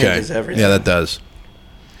 B. That Okay. changes everything. Yeah, that does.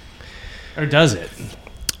 Or does it?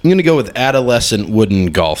 I'm going to go with adolescent wooden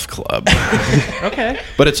golf club. Okay.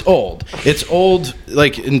 But it's old. It's old,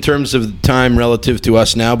 like, in terms of time relative to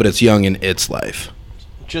us now, but it's young in its life.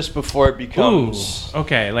 Just before it Ooh. becomes.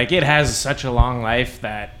 Okay. Like it has such a long life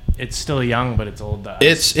that it's still young, but it's old. To us.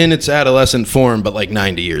 It's in its adolescent form, but like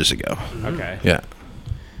 90 years ago. Okay. Yeah.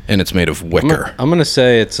 And it's made of wicker. I'm gonna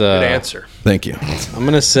say it's Good a. answer. Thank you. I'm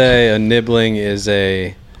gonna say a nibbling is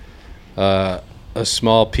a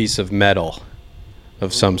small piece of metal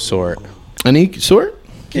of some sort. Any sort?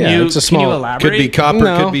 Can Yeah, you, it's a Can small- you elaborate? Could be copper,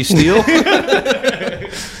 No. could be steel.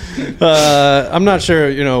 I'm not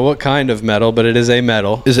sure, what kind of metal, but it is a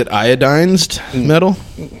metal. Is it iodized metal?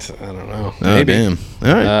 I don't know. Oh, Maybe. damn.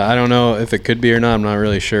 All right. I don't know if it could be or not. I'm not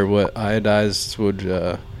really sure what iodized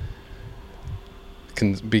would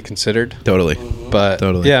be considered. Totally. But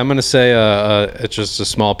Totally. yeah, I'm gonna say it's just a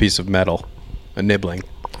small piece of metal, a nibbling.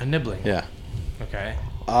 A nibbling. Yeah. Okay.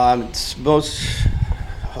 It's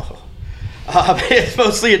it's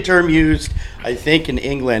mostly a term used, I think, in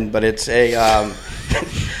England, but it's a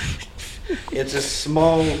it's a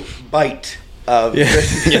small bite of Before he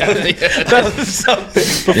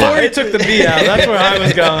took the B out, that's where I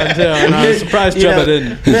was going too, and I was surprised You know, Chuba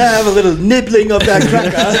didn't. May I have a little nibbling of that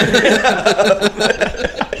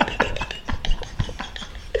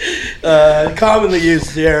cracker? Commonly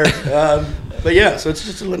used here. But yeah, so it's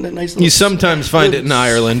just a nice little. You sometimes find it in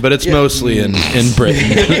Ireland, but it's mostly in Britain.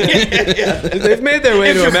 They've made their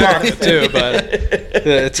way to America too, but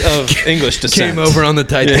it's of English descent. Came over on the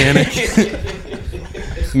Titanic.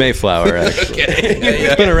 Mayflower, actually.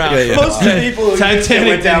 It's been around. for a Most of the people who Titanic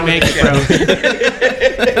went down didn't with make the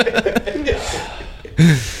it,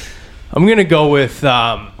 bro. I'm gonna go with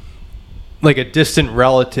like a distant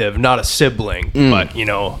relative, not a sibling, but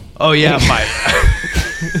oh yeah,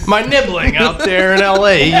 my nibbling out there in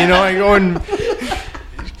L.A. I go and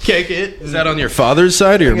kick it. Is that on your father's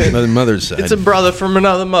side or your mother's side? It's a brother from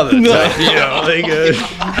another mother. Type, like a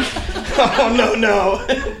Oh no!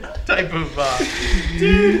 type of.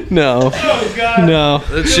 No. Oh God. No.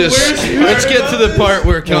 let's get to the part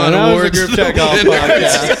where Con That was a awards group the chat golf winner.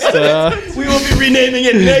 podcast. We will be renaming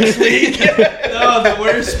it next week. No, the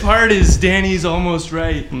worst part is Danny's almost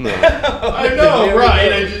right. I know,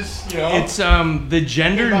 right? I just You know? It's the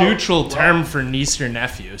gender-neutral term for niece or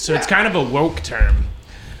nephew, so it's kind of a woke term.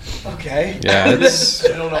 Okay. Yeah, it's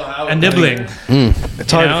I don't know how. A nibbling.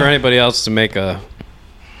 it's hard for anybody else to make a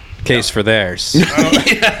case for theirs.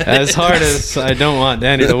 As hard as I don't want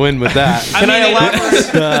Danny to win with that. Can I elaborate?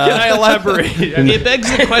 Can I elaborate? It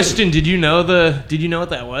begs the question: Did you know what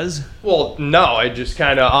that was? Well, no. I just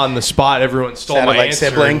kind of on the spot. Everyone stole Sounded my like answer.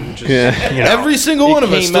 sibling. and Just, Yeah. you know, Every single one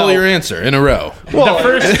of us came stole out. your answer in a row. The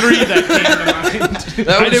first three that came to mind. That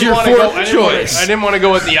I was didn't your want to go. fourth I didn't wanna- choice I didn't want to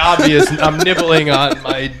go with the obvious. I'm nibbling on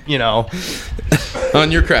my,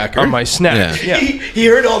 on your cracker. on my snack. Yeah. He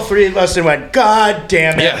heard all three of us and went, God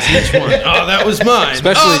damn it. Yes, each one. Oh, that was mine.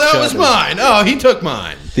 Especially that was Chubby. mine. Oh, he took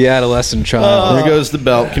mine. The adolescent child. There goes the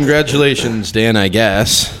belt. Congratulations, Dan, I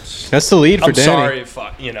guess. That's the lead for I'm Danny. sorry if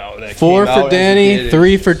that 4 came for out Danny, as it did.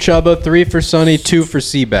 3 for Chubba, 3 for Sonny, 2 for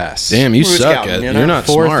Seabass. Damn, you Who's suck counting, at you it. know? You're not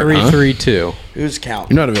 4, smart, 3, huh? 3, 2. Who's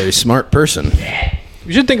counting? You're not a very smart person.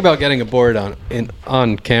 You should think about getting a board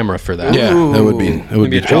on camera for that. Yeah, that would be Maybe a,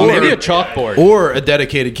 maybe a chalkboard. or a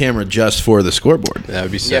dedicated camera just for the scoreboard. That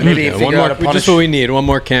would be sick. maybe figure one out more. a punish- Just what we need. One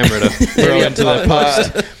more camera to throw into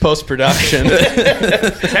the post production.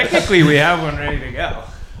 Technically, we have one ready to go.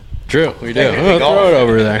 True, we do. Technically Oh, golf. throw it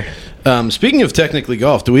over there. Speaking of technically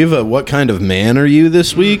golf, do we have a what kind of man are you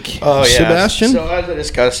this week, Oh, yeah. Sebastian? So, as I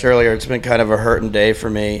discussed earlier, it's been kind of a hurting day for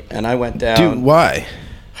me. And I went Dude, down why?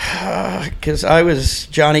 because I was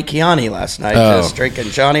Johnny Chianti last night, Oh. just drinking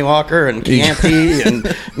Johnny Walker and Chianti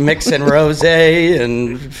and mixing rosé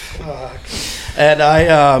and fuck.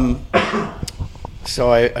 And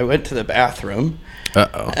so I went to the bathroom.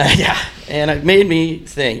 Uh-oh. Yeah, and it made me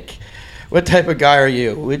think, what type of guy are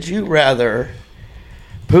you? Would you rather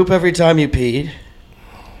poop every time you peed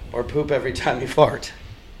or poop every time you fart?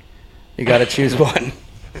 You got to choose one.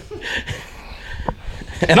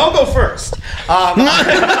 And I'll go first.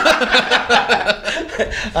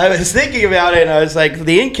 I was thinking about it, and I was like,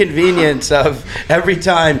 the inconvenience of every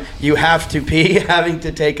time you have to pee, having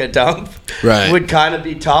to take a dump, Right. would kind of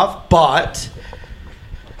be tough. But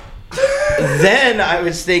then I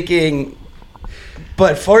was thinking,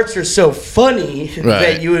 but farts are so funny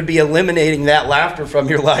that you would be eliminating that laughter from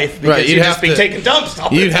your life because Right, you'd you'd just have be to- taking dumps all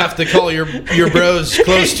the You'd time. have to call your bros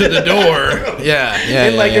close to the door. Yeah, yeah,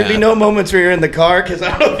 And like yeah. there'd be no moments where you're in the car because I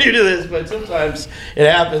don't know if you do this, but sometimes it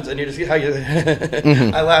happens and you just how you.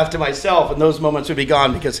 I laugh to myself, and those moments would be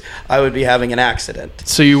gone because I would be having an accident.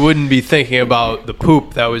 So you wouldn't be thinking about the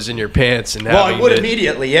poop that was in your pants and Well, I having would to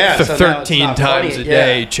immediately, yeah. for so now it's 13 not times funny, a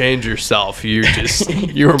day yeah. change yourself. You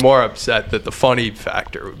were more upset that the funny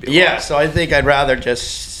factor would be. Yeah, so I think I'd rather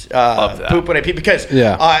just Love that. poop when I pee because,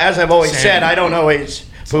 Yeah. as I've always said, I don't always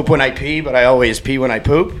poop when I pee, but I always pee when I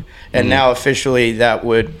poop. And now officially that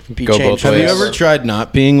would be Go changed. both Have you ways. ever tried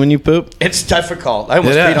not peeing when you poop? It's difficult. I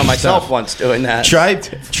almost It peed is on myself tough. once doing that. Try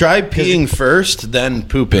peeing first, then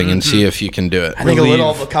pooping, and see if you can do it. I think a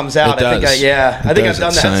little comes out. It I think, does. I think does. I've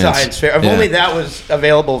done It's that at science fair. If Yeah. only that was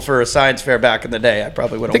available for a science fair back in the day, I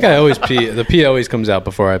probably would I have. think I always pee. The pee always comes out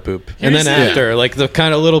before I poop, and then Yeah. after, like the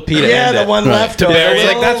kind of little pee to Yeah, end the it. one Right. left To over. bury it.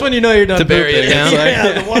 Like that's when you know you're done To bury pooping. it down. It's like-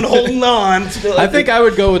 Yeah, the one holding on. I think I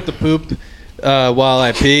would go with the poop while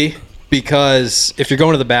I pee because if you're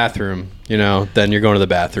going to the bathroom, then you're going to the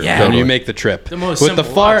bathroom. Yeah. Then Totally. you make the trip. The most with the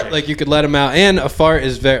simple fart, logic. like you could let them out, and a fart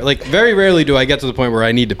is very rarely do I get to the point where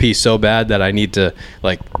I need to pee so bad that I need to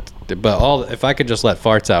if I could just let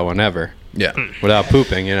farts out whenever Yeah. without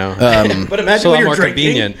pooping, But imagine it's a when lot you're more drinking.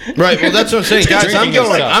 convenient. Right. Well, that's what I'm saying, guys. Drinking is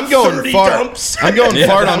tough. I'm going 30 fart. dumps. I'm going Yeah,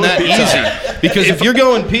 fart that on would that be easy because if you're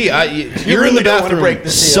going pee, you're in really the don't wanna bathroom break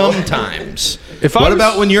the seal. sometimes. If I What was-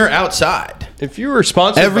 about when you're outside? If you were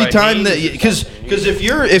sponsored Every by time Hanes- that because if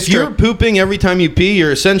you're pooping every time you pee,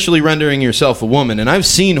 you're essentially rendering yourself a woman. And I've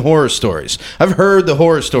seen horror stories. I've heard the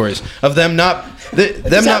horror stories of them not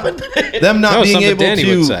them not happened? them not No, being something able Danny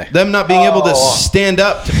would to say. them not being able to Oh. stand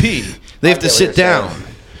up to pee. They have to get what sit you're saying. down.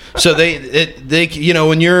 So they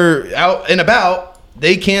when you're out and about,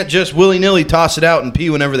 they can't just willy-nilly toss it out and pee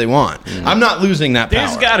whenever they want. I'm not losing that power.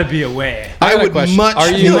 There's got to be a way. I got a would question. much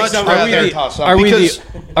Are you- much Somewhere out there rather toss up. Are we because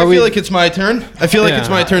I feel like it's my turn. I feel like Yeah. it's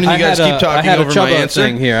my turn, and you I guys had keep I talking had over a my Chubba answer.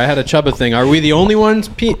 thing here. I had a Chubba thing. Are we the only ones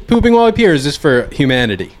pooping while we pee, or is this for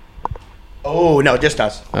humanity? Oh no, just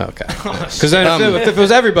us. Oh, okay. Because then if it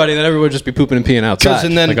was everybody, then everyone would just be pooping and peeing outside. Because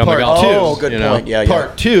and then Like on the part golf two. Oh, course, good you know? point. Yeah,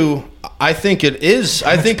 Part two, I think it is.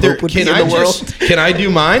 I think there. poop would be Can in I the just? Can I do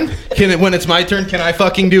mine? When it's my turn, can I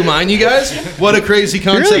fucking do mine? You guys? What a crazy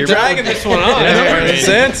concept! Really dragging this one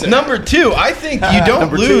on. Number two, I think you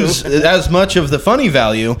don't lose as much of the funny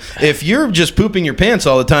value if you're just pooping your pants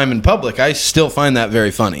all the time in public. I still find that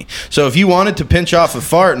very funny. So if you wanted to pinch off a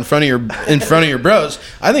fart in front of your bros,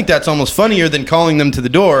 I think that's almost funnier than calling them to the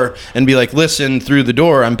door and be like, "Listen, through the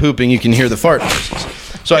door, I'm pooping. You can hear the fart noises."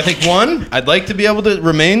 So I think one, I'd like to be able to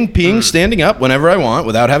remain peeing standing up whenever I want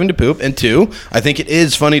without having to poop. And two, I think it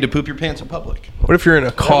is funny to poop your pants in public. What if you're in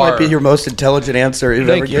a That car? might be your most intelligent answer you've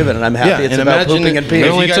ever given, and I'm happy it's and about imagine pooping and if peeing. you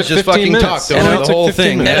only guys took just 15 fucking minutes. talked It over only the took whole 15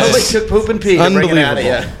 thing. minutes. It only took poop and pee to bring it out of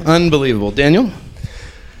you. Unbelievable. Daniel?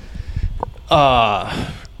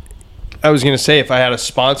 I was gonna say if I had a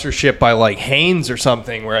sponsorship by like Hanes or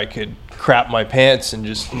something where I could crap my pants and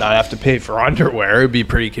just not have to pay for underwear, it'd be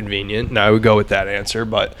pretty convenient. And I would go with that answer.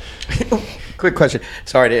 But Quick question.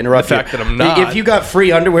 Sorry to interrupt The you. fact that I'm not. If you got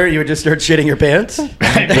free underwear, you would just start shitting your pants?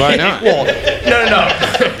 Why not? no.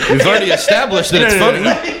 We've already established that it's funny.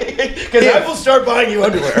 Because I will start buying you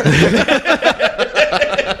underwear.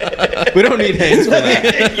 We don't need Hanes for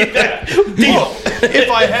that. Deal.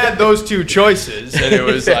 If I had those two choices, and it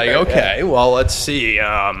was like, okay, well, let's see.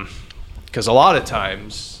 Because a lot of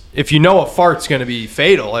times, if you know a fart's going to be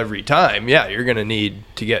fatal every time, yeah, you're going to need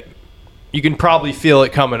to get. You can probably feel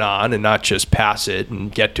it coming on and not just pass it and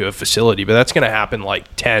get to a facility, but that's going to happen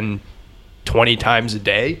like 10, 20 times a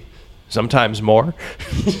day, sometimes more.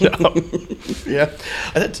 Yeah.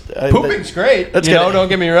 Pooping's great. That's you know, good. don't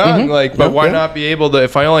get me wrong. Like, but why yeah. not be able to?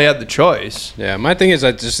 If I only had the choice. Yeah, my thing is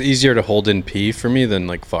that it's just easier to hold in pee for me than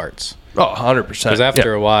like farts. Oh, 100%. Because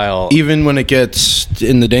after a while, Even when it gets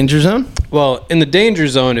in the danger zone? well, in the danger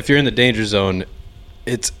zone, if you're in the danger zone,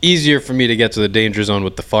 it's easier for me to get to the danger zone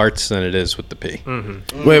with the farts than it is with the pee.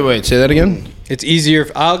 Wait, say that again? It's easier.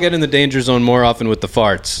 I'll get in the danger zone more often with the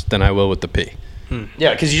farts than I will with the pee.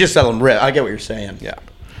 Yeah, because you just let them rip. I get what you're saying. Yeah.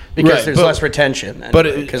 Because Right, there's but- less retention.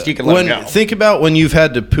 But because you can let them go. Think about when you've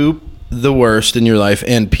had to poop the worst in your life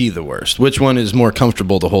and pee the worst. Which one is more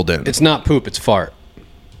comfortable to hold in? It's not poop, it's fart.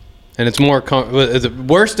 And it's more the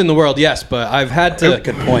worst in the world, yes, but I've had to.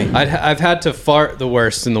 Good point. I've had to fart the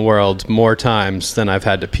worst in the world more times than I've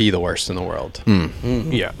had to pee the worst in the world.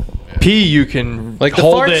 Yeah. Pee, you can Like the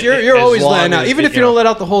hold farts, it you're as always long letting out. as Even it, if you don't let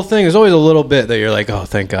out the whole thing, there's always a little bit that you're like, oh,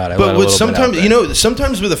 thank God, I let But a with little sometimes, bit out there.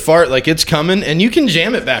 sometimes with a fart, like it's coming and you can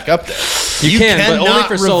jam it back up there. You can, but only cannot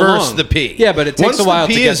for so reverse long. the pee. Yeah, but it takes Once a while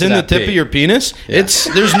the to pee get is to in the that tip pee. of your penis.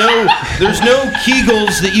 There's no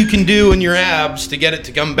Kegels that you can do in your abs to get it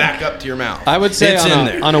to come back up to your mouth. I would say it's in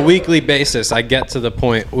there. on a weekly basis, I get to the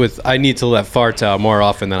point with I need to let farts out more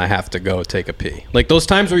often than I have to go take a pee. Like those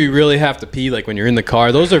times where you really have to pee, like when you're in the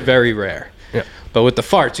car, those are very rare. Yeah. But with the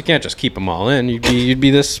farts, you can't just keep them all in. You'd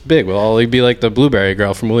be this big. Well, you'd be like the blueberry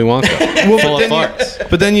girl from Willy Wonka, full of farts.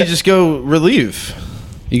 But then you just go relieve.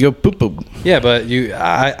 You go poop poop. Yeah, but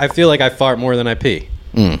I feel like I fart more than I pee.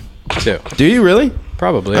 Too. Do you really?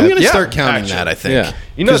 Probably. I'm gonna Yeah, start counting actually. that. I think. Yeah.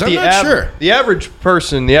 You know, 'Cause I'm not sure. the average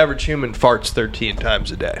person, the average human farts 13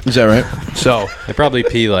 times a day. Is that right? So I probably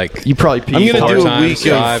pee like you probably pee. I'm gonna four do a times,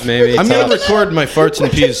 week of. five, maybe. I'm gonna tops. record my farts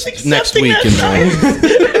and pees next week.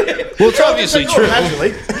 Well, it's obviously true.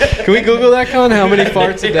 Can we Google that, Con? How many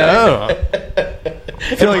farts a day?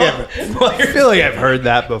 I don't know. I feel like I've heard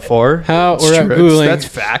that before. How It's we're at true. Googling. That's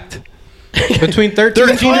fact. Between 13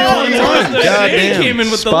 and 21. Goddamn. Came in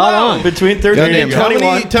with the Spot loud. on. Between 13 Goddamn. and How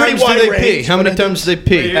 21. many times do wide they range, pee? How but many times do they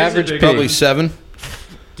pee? Here's Average a big pee. Probably 7.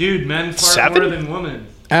 Dude, men fart 7? more than women.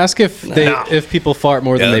 Ask if people fart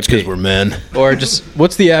more than they pee. we're men. Or just,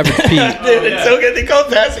 what's the average pee? Dude, it's so good. They call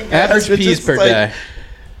it passing gas. Average It's pees just per like- day.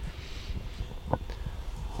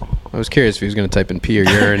 I was curious if he was going to type in pee or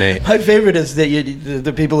urinate. My favorite is that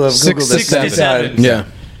the people who have Six Googled to this seven. 67. Yeah.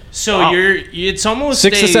 So it's almost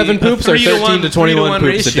 6 to 7 a poops or 3 to 13 to 1 21 poops a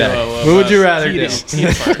ratio day? of, What would you rather pee do?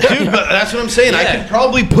 to fart. Dude, but that's what I'm saying. I Yeah. could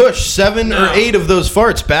probably push 7 or No. 8 of those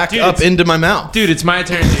farts back Dude, up it's- into my mouth. Dude, it's my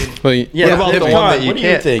turn, dude. Well, Yeah, What about the Tom, one that you what do you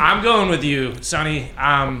can't? think? I'm going with you, Sonny.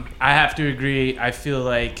 I have to agree. I feel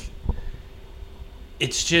like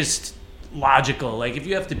it's just logical. Like if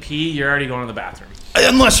you have to pee, you're already going to the bathroom.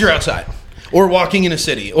 Unless you're outside. Or walking in a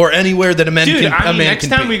city. Or anywhere that a man Dude, can I mean, a man next can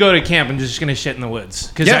time pee. we go to camp, I'm just gonna shit in the woods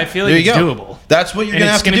because Yeah, I feel like there it's you go. doable. That's what you're And going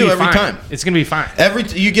to it's have to gonna do be every fine. time. It's gonna be fine.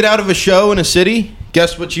 You get out of a show in a city,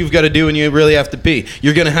 guess what you've got to do when you really have to pee?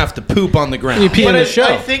 You're going to have to poop on the ground. You pee in the show.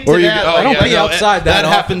 I think Or to you, that, oh, like, I don't yeah, pee no, outside that That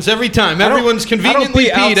often. happens every time. don't- Everyone's I don't conveniently pee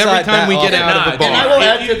peed every outside time we that get often. out of the Nah, bar. And I will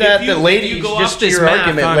add If to you- that if that you ladies, go just off to this your math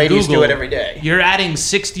argument, on ladies do Google, it every day. You're adding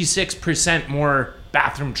 66% more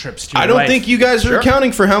bathroom trips to your I don't life. think you guys are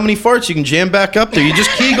accounting for how many farts you can jam back up there. You just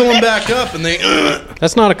kegel them back up, and they.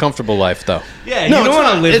 That's not a comfortable life, though. Yeah, No, you don't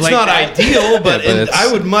want to live it's like not that. ideal, but, Yeah, but it's- I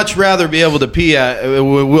would much rather be able to pee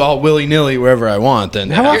all willy nilly wherever I want than.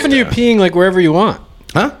 How often are you peeing like wherever you want?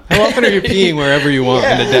 Huh? How often are you peeing wherever you want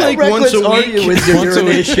in a day? Like once a week. With your Once a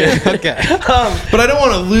week. urination. Okay. But I don't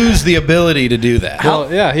want to lose the ability to do that.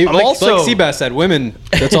 Well, yeah, like also- Seabass said, women,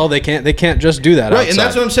 that's all they can't. They can't just do that Right, outside. and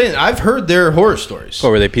that's what I'm saying. I've heard their horror stories.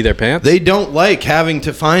 Or where they pee their pants? They don't like having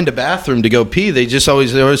to find a bathroom to go pee. They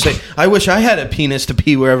always say, "I wish I had a penis to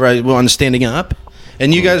pee wherever I want standing up."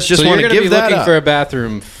 And you guys just so want you're to going to give be that looking up. for a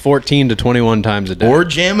bathroom 14 to 21 times a day. Or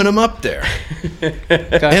jamming them up there.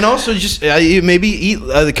 And also just maybe eat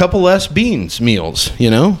a couple less beans meals, you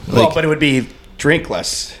know? Well, but it would be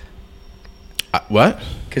drinkless What?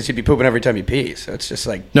 because you'd be pooping every time you pee. So it's just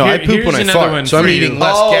like No, Here- I poop when here's I another one fart, so for I'm you. eating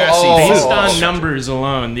less Oh, gassy oh, food. Based oh. on numbers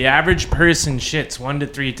alone, the average person shits 1 to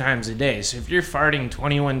 3 times a day. So if you're farting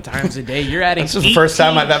 21 times a day, you're adding. This is the first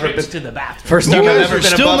time I've ever trips been- to the bathroom. first You time I've guys ever are been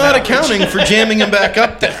still above not average. accounting for jamming them back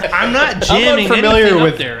up there. I'm not I'm jamming unfamiliar anything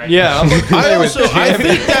with up there right yeah. I'm unfamiliar I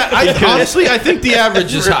think that honestly, I think the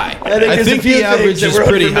average is high. I think there's a few the average things that is we're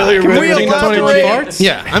pretty high. unfamiliar Can with. we 15 to 21 elaborate? farts?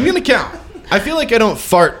 Yeah, I'm gonna count. I feel like I don't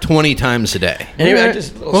fart 20 times a day. Anyway, I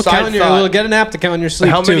just We'll side count your, thought. we'll get an app to count your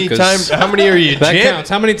sleep How too, many 'cause times? How many are you That jamming? counts.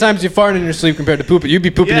 How many times you fart in your sleep compared to pooping? You'd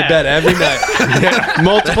be pooping Yeah. in bed every night,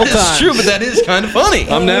 multiple times. It's true, but that is kind of funny.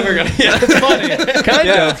 I'm never gonna. Yeah, it's funny. Kind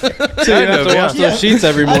Yeah. of. So you have to wash those sheets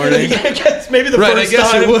every morning. I guess maybe the Right, I first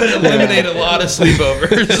guess time. it would eliminate a lot of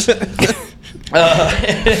sleepovers.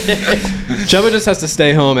 Chubba just has to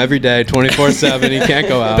stay home every day, 24/7. He can't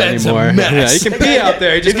go out Bed's a anymore. mess. Yeah, he can pee out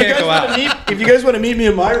there. He just If you can't guys go wanna out. if you guys want to meet me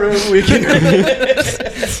in my room, we can.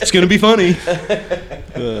 It's gonna be funny.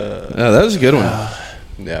 That was a good one.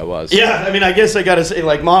 Yeah, it was. Yeah, I mean, I guess I gotta say,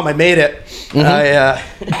 like, Mom, I made it. I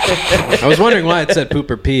was wondering why it said poop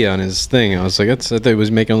or pee on his thing. I was like, I thought he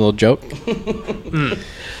was making a little joke.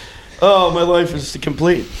 Oh, my life is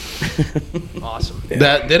complete. Awesome.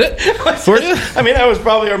 That did it for you? I mean, that was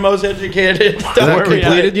probably our most educated,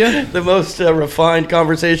 completed yet? the most refined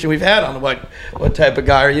conversation we've had on what type of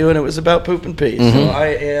guy are you, and it was about poop and pee. So I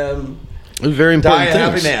am It was very important die a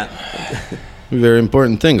happy things. man. Very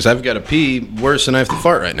important things. I've got to pee worse than I have to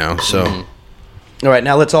fart right now. So All right,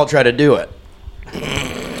 now let's all try to do it.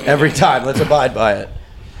 Every time, let's abide by it.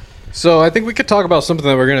 So I think we could talk about something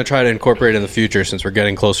that we're going to try to incorporate in the future since we're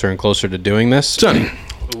getting closer and closer to doing this. Sonny,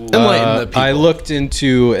 enlighten the people. I looked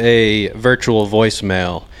into a virtual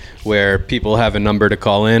voicemail where people have a number to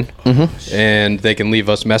call in and they can leave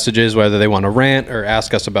us messages whether they want to rant or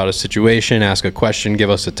ask us about a situation, ask a question, give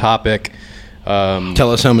us a topic.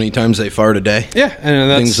 Tell us how many times they fart a day. Yeah, and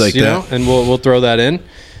that's Things like you that. know, and we'll throw that in,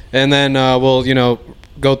 and then we'll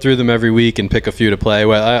go through them every week and pick a few to play.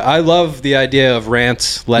 Well, I love the idea of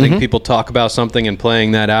rants, letting people talk about something and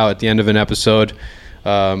playing that out at the end of an episode.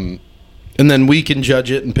 And then we can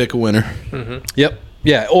judge it and pick a winner. Yep.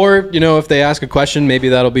 Yeah. Or if they ask a question, maybe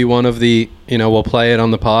that'll be one of the we'll play it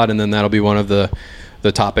on the pod, and then that'll be one of the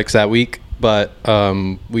topics that week. But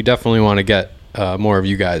we definitely want to get more of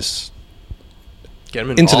you guys Get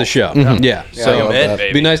 'em into the involved. show. Yeah. I So love that.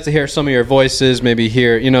 it'd be nice to hear some of your voices. Maybe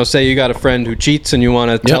hear, say you got a friend who cheats and you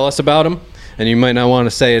want to tell us about him, and you might not want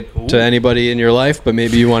to say it to anybody in your life, but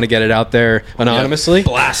maybe you want to get it out there anonymously.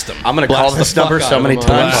 Blast them. I'm going to call Blast the this number fuck so out of many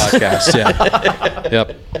them on one times. podcast. Yeah.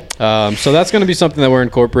 Yep. So that's going to be something that we're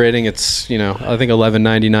incorporating. It's I think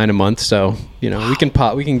 $11.99 a month. So we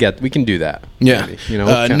can do that. Yeah.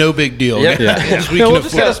 Maybe, no big deal. Yeah. Yeah. We No, can we'll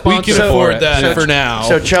just get a afford, we can sponsor for afford it. that for now.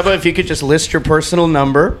 So, Chubba, if you could just list your personal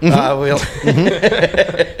number, we'll.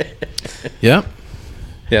 yeah.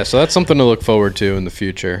 Yeah. So that's something to look forward to in the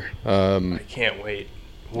future. I can't wait.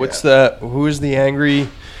 Who is the angry?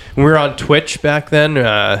 When we were on Twitch back then,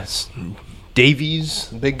 Davies,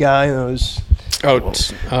 the big guy. Those. I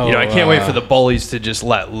can't wait for the bullies to just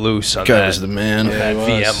let loose on Guy that. was the man. that he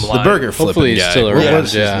VM was. line. The burger flipping Hopefully he's guy. still What around,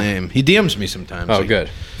 was yeah. his name? He DMs me sometimes. Oh, Like, good.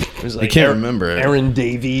 It was I can't remember it. Aaron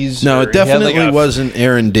Davies. No, or it he had definitely like a- wasn't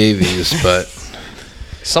Aaron Davies, but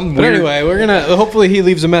Some But weird. anyway, we're gonna. Hopefully, he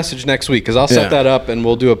leaves a message next week because I'll set Yeah. that up and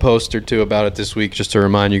we'll do a post or two about it this week just to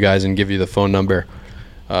remind you guys and give you the phone number.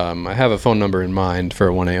 I have a phone number in mind for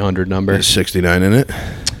a 1-800 number. there's 69 in it.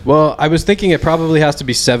 Well, I was thinking it probably has to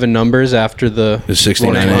be 7 numbers after the There's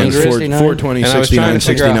 69 in it. 1-800? 420, And I was trying 69, to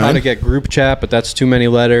figure out how to 69. get group chat, but that's too many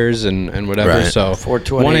letters and whatever. Right. So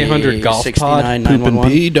 420, 1-800 golf pod, 69,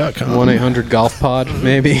 911. Poopandpee.com. 1-800 golf pod,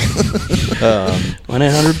 maybe.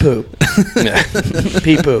 1-800 poop.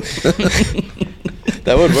 Pee poop.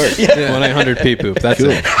 That would work. 1-800-P-POOP. That's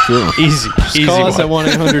it. Cool. Easy. Easy Call us one.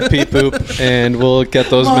 at 1-800-P-POOP, and we'll get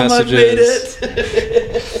those Mom, I messages. made it.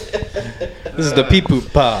 This is the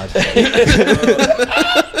P-Poop Pod.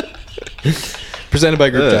 Presented by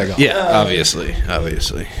Group Tag. Yeah, obviously.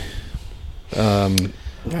 And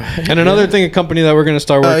another thing, a company that we're going to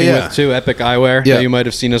start working with too, Epic Eyewear, Yeah. that you might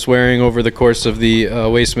have seen us wearing over the course of the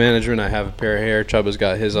Waste Management. I have a pair of hair. Chubba's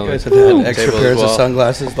got his on You guys the have had extra table as pairs of well.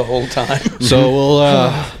 sunglasses the whole time. So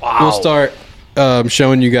we'll start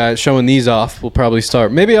showing these off. We'll probably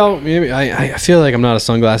start. I feel like I'm not a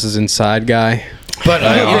sunglasses inside guy. But you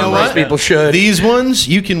know most what? people should. These ones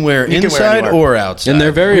you can wear can wear inside anywhere. or outside. And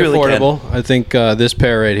they're very really affordable. I think this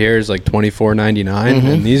pair right here is like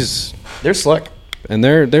 $24.99, and these They're slick. and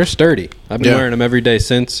they're sturdy. I've been Yeah. wearing them every day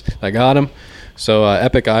since I got them. So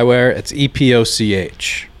Epic Eyewear, it's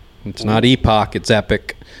EPOCH. It's not Epoch, it's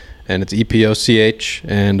Epic, and it's EPOCH.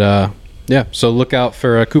 And yeah, so look out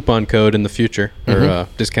for a coupon code in the future, or a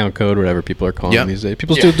discount code, whatever people are calling Yeah. them these days.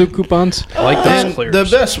 People still do coupons. I like those And clears. the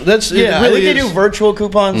best. That's Yeah, it really I think they is. do virtual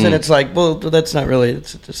coupons, and it's like, well, that's not really.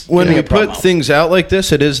 It's just When giving we a put promo. things out like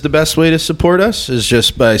this, it is the best way to support us is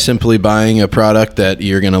just by simply buying a product that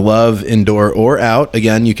you're going to love indoor or out.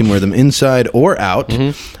 Again, you can wear them inside or out.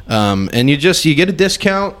 And you get a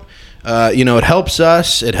discount. It helps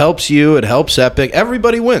us, it helps you, it helps Epic.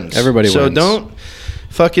 Everybody wins. Everybody so wins. don't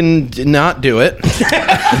fucking not do it.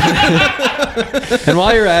 And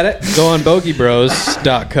while you're at it, go on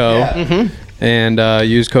bogiebros.co and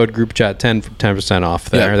use code GroupChat10 for 10% off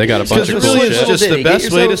there. Yeah. They got a bunch Because of it cool really shit. is just the Get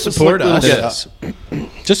best way to yourself a support slick us. little It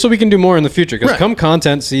is. Just so we can do more in the future. Because Right. come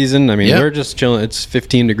content season, I mean, Yeah. we're just chilling. It's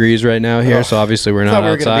 15 degrees right now here, so obviously we're I not thought we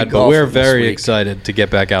were gonna be outside. But we're golfing this very week. excited to get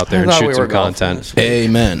back out there I and thought shoot we some were golfing content. this week.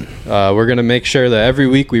 Amen. We're going to make sure that every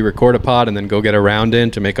week we record a pod and then go get a round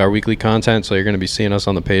in to make our weekly content. So you're going to be seeing us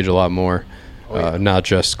on the page a lot more, not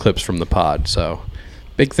just clips from the pod. So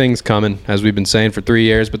big things coming, as we've been saying for 3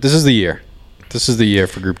 years. But this is the year. This is the year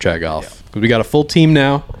for Group Chat Golf. We got a full team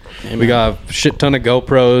now. We got a shit ton of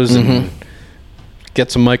GoPros and get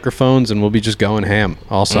some microphones, and we'll be just going ham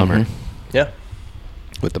all summer Yeah.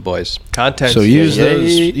 with the boys. Content. So use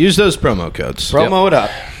those promo codes. Promo it up.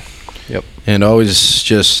 Yep. And always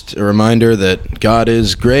just a reminder that God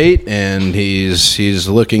is great and he's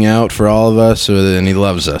looking out for all of us and he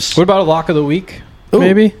loves us. What about a lock of the week? Ooh.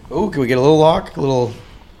 Maybe. Ooh, can we get a little lock? A little.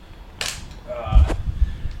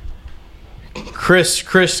 Chris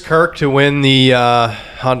Kirk to win the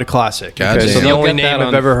Honda Classic. God It's damn. the They'll only get that name I've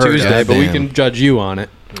on ever heard. Tuesday, of. but we Goddamn. can judge you on it.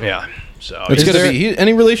 Yeah. So It's Is gonna there- be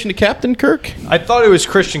any relation to Captain Kirk? I thought it was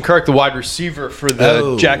Christian Kirk, the wide receiver for the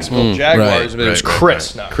Oh. Jacksonville Jaguars, Right, but it was right,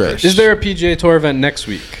 Chris, right. not Chris. Chris. Is there a PGA Tour event next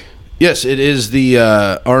week? Yes, it is the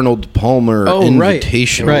Arnold Palmer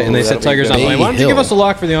Invitational. Right, and they said that'll be Tiger's good. not playing. Why don't you Bay give Hill. us a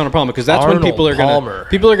lock for the Arnold Palmer? Because that's when Arnold people are Palmer.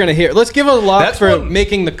 gonna hear. Let's give a lock That's for one-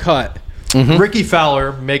 making the cut. Ricky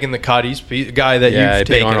Fowler making the cut. He's a guy that Yeah, you've big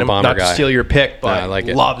taken Arnold him, Palmer not guy. to steal your pick, but I like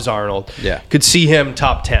it. loves Arnold. Yeah. Could see him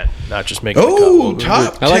top 10, not just making Oh, the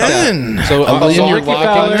top I like 10. that. So Also, in you're Ricky locking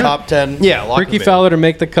Fowler, top 10. cut. Yeah, lock Ricky him in. Fowler to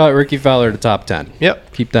make the cut. Ricky Fowler to top 10.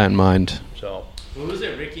 Yep. Keep that in mind. So What was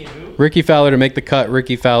it, Ricky and who? Ricky Fowler to make the cut.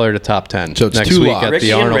 Ricky Fowler to top 10. So it's next two week locks. at Ricky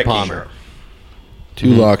the and Arnold Ricky. Palmer.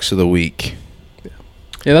 Two locks of the week.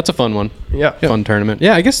 Yeah, that's a fun one. yeah. Fun tournament.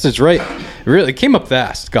 Yeah, I guess that's right. It came up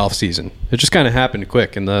fast, golf season. It just kind of happened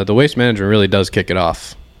quick, and the Waste Management really does kick it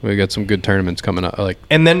off. We got some good tournaments coming up.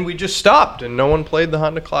 And then we just stopped, and no one played the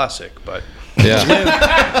Honda Classic. But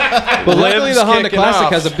Yeah. But luckily Liv's the Honda kicking Classic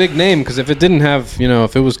off. has a big name, because if it didn't have,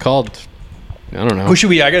 if it was called, I don't know, who should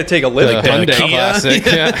we? I got to take a live the pick. Hyundai Kia? Classic.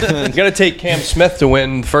 Yeah. Got to take Cam Smith to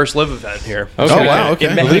win the first live event here. Okay. Oh, wow, okay.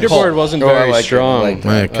 The Nice. leaderboard wasn't Oh, I very like it. I strong. like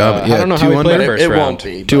that. Right, I don't know how two we played under. first It round. won't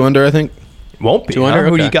be. Two under, I think. Won't be. 200?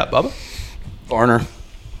 Who do you Okay. got, Bubba? Varner.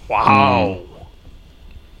 Wow.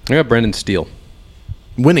 I got Brendan Steele.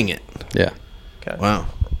 Winning it. Yeah. Wow.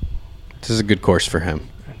 This is a good course for him.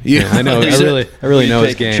 Yeah, I know. I really know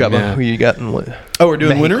his game. Chubba, Yeah. who you got in li- Oh, we're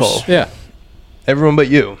doing Mexico. winners. Yeah. Everyone but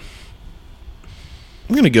you.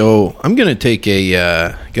 I'm gonna go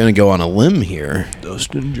on a limb here.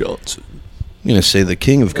 Dustin Johnson. I'm gonna say the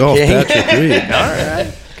king of golf, king. Patrick Reed.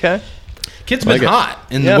 Okay. Kid's Like been it. hot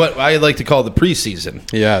in Yeah. what I like to call the preseason.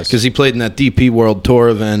 Yes. Because he played in that DP World Tour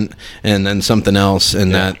event and then something else,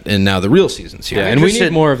 and now the real season's here. Yeah, and we need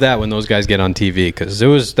interested- more of that when those guys get on TV, because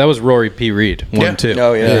that was Rory P. Reed, 1-2.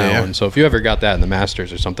 Oh, yeah. Yeah. And so if you ever got that in the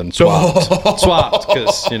Masters or something, swapped,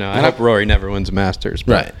 because I hope Rory never wins a Masters.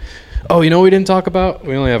 But- Right. Oh, you know what we didn't talk about?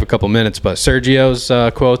 We only have a couple minutes, but Sergio's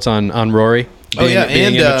quotes on Rory. Oh yeah,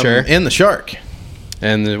 being immature. and the shark.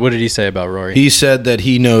 And what did he say about Rory? He said that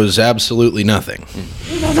he knows absolutely nothing.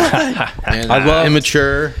 And,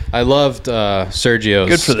 immature. I loved Sergio's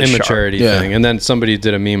Good for the immaturity thing. And then somebody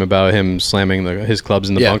did a meme about him slamming his clubs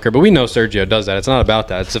in the bunker. But we know Sergio does that. It's not about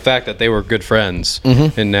that. It's the fact that they were good friends.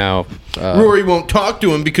 And now Rory won't talk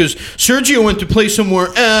to him because Sergio went to play somewhere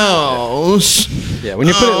else. Yeah, when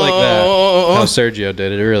you put it like that, how Sergio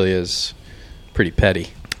did it, really is pretty petty.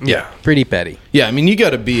 Yeah. Pretty petty. Yeah, I mean, you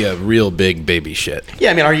got to be a real big baby shit. Yeah,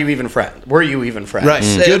 I mean, are you even friends? Were you even friends? Right.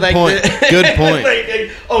 Good point. Good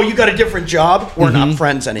point. Oh, you got a different job? We're not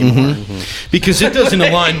friends anymore. Because it doesn't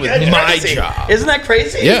align with my job. Isn't that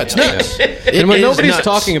crazy? Yeah, it's nuts. And what nobody's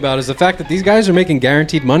talking about is the fact that these guys are making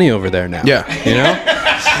guaranteed money over there now. Yeah. You know?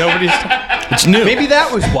 Nobody's. It's new. Maybe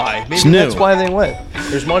that was why. Maybe new. that's why they went.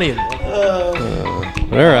 There's money in it.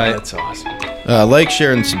 All right. That's awesome. Like,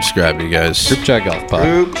 share, and subscribe, you guys. Group Chat Golf Pod.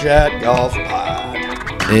 Group Chat Golf Pod.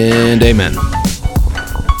 And amen.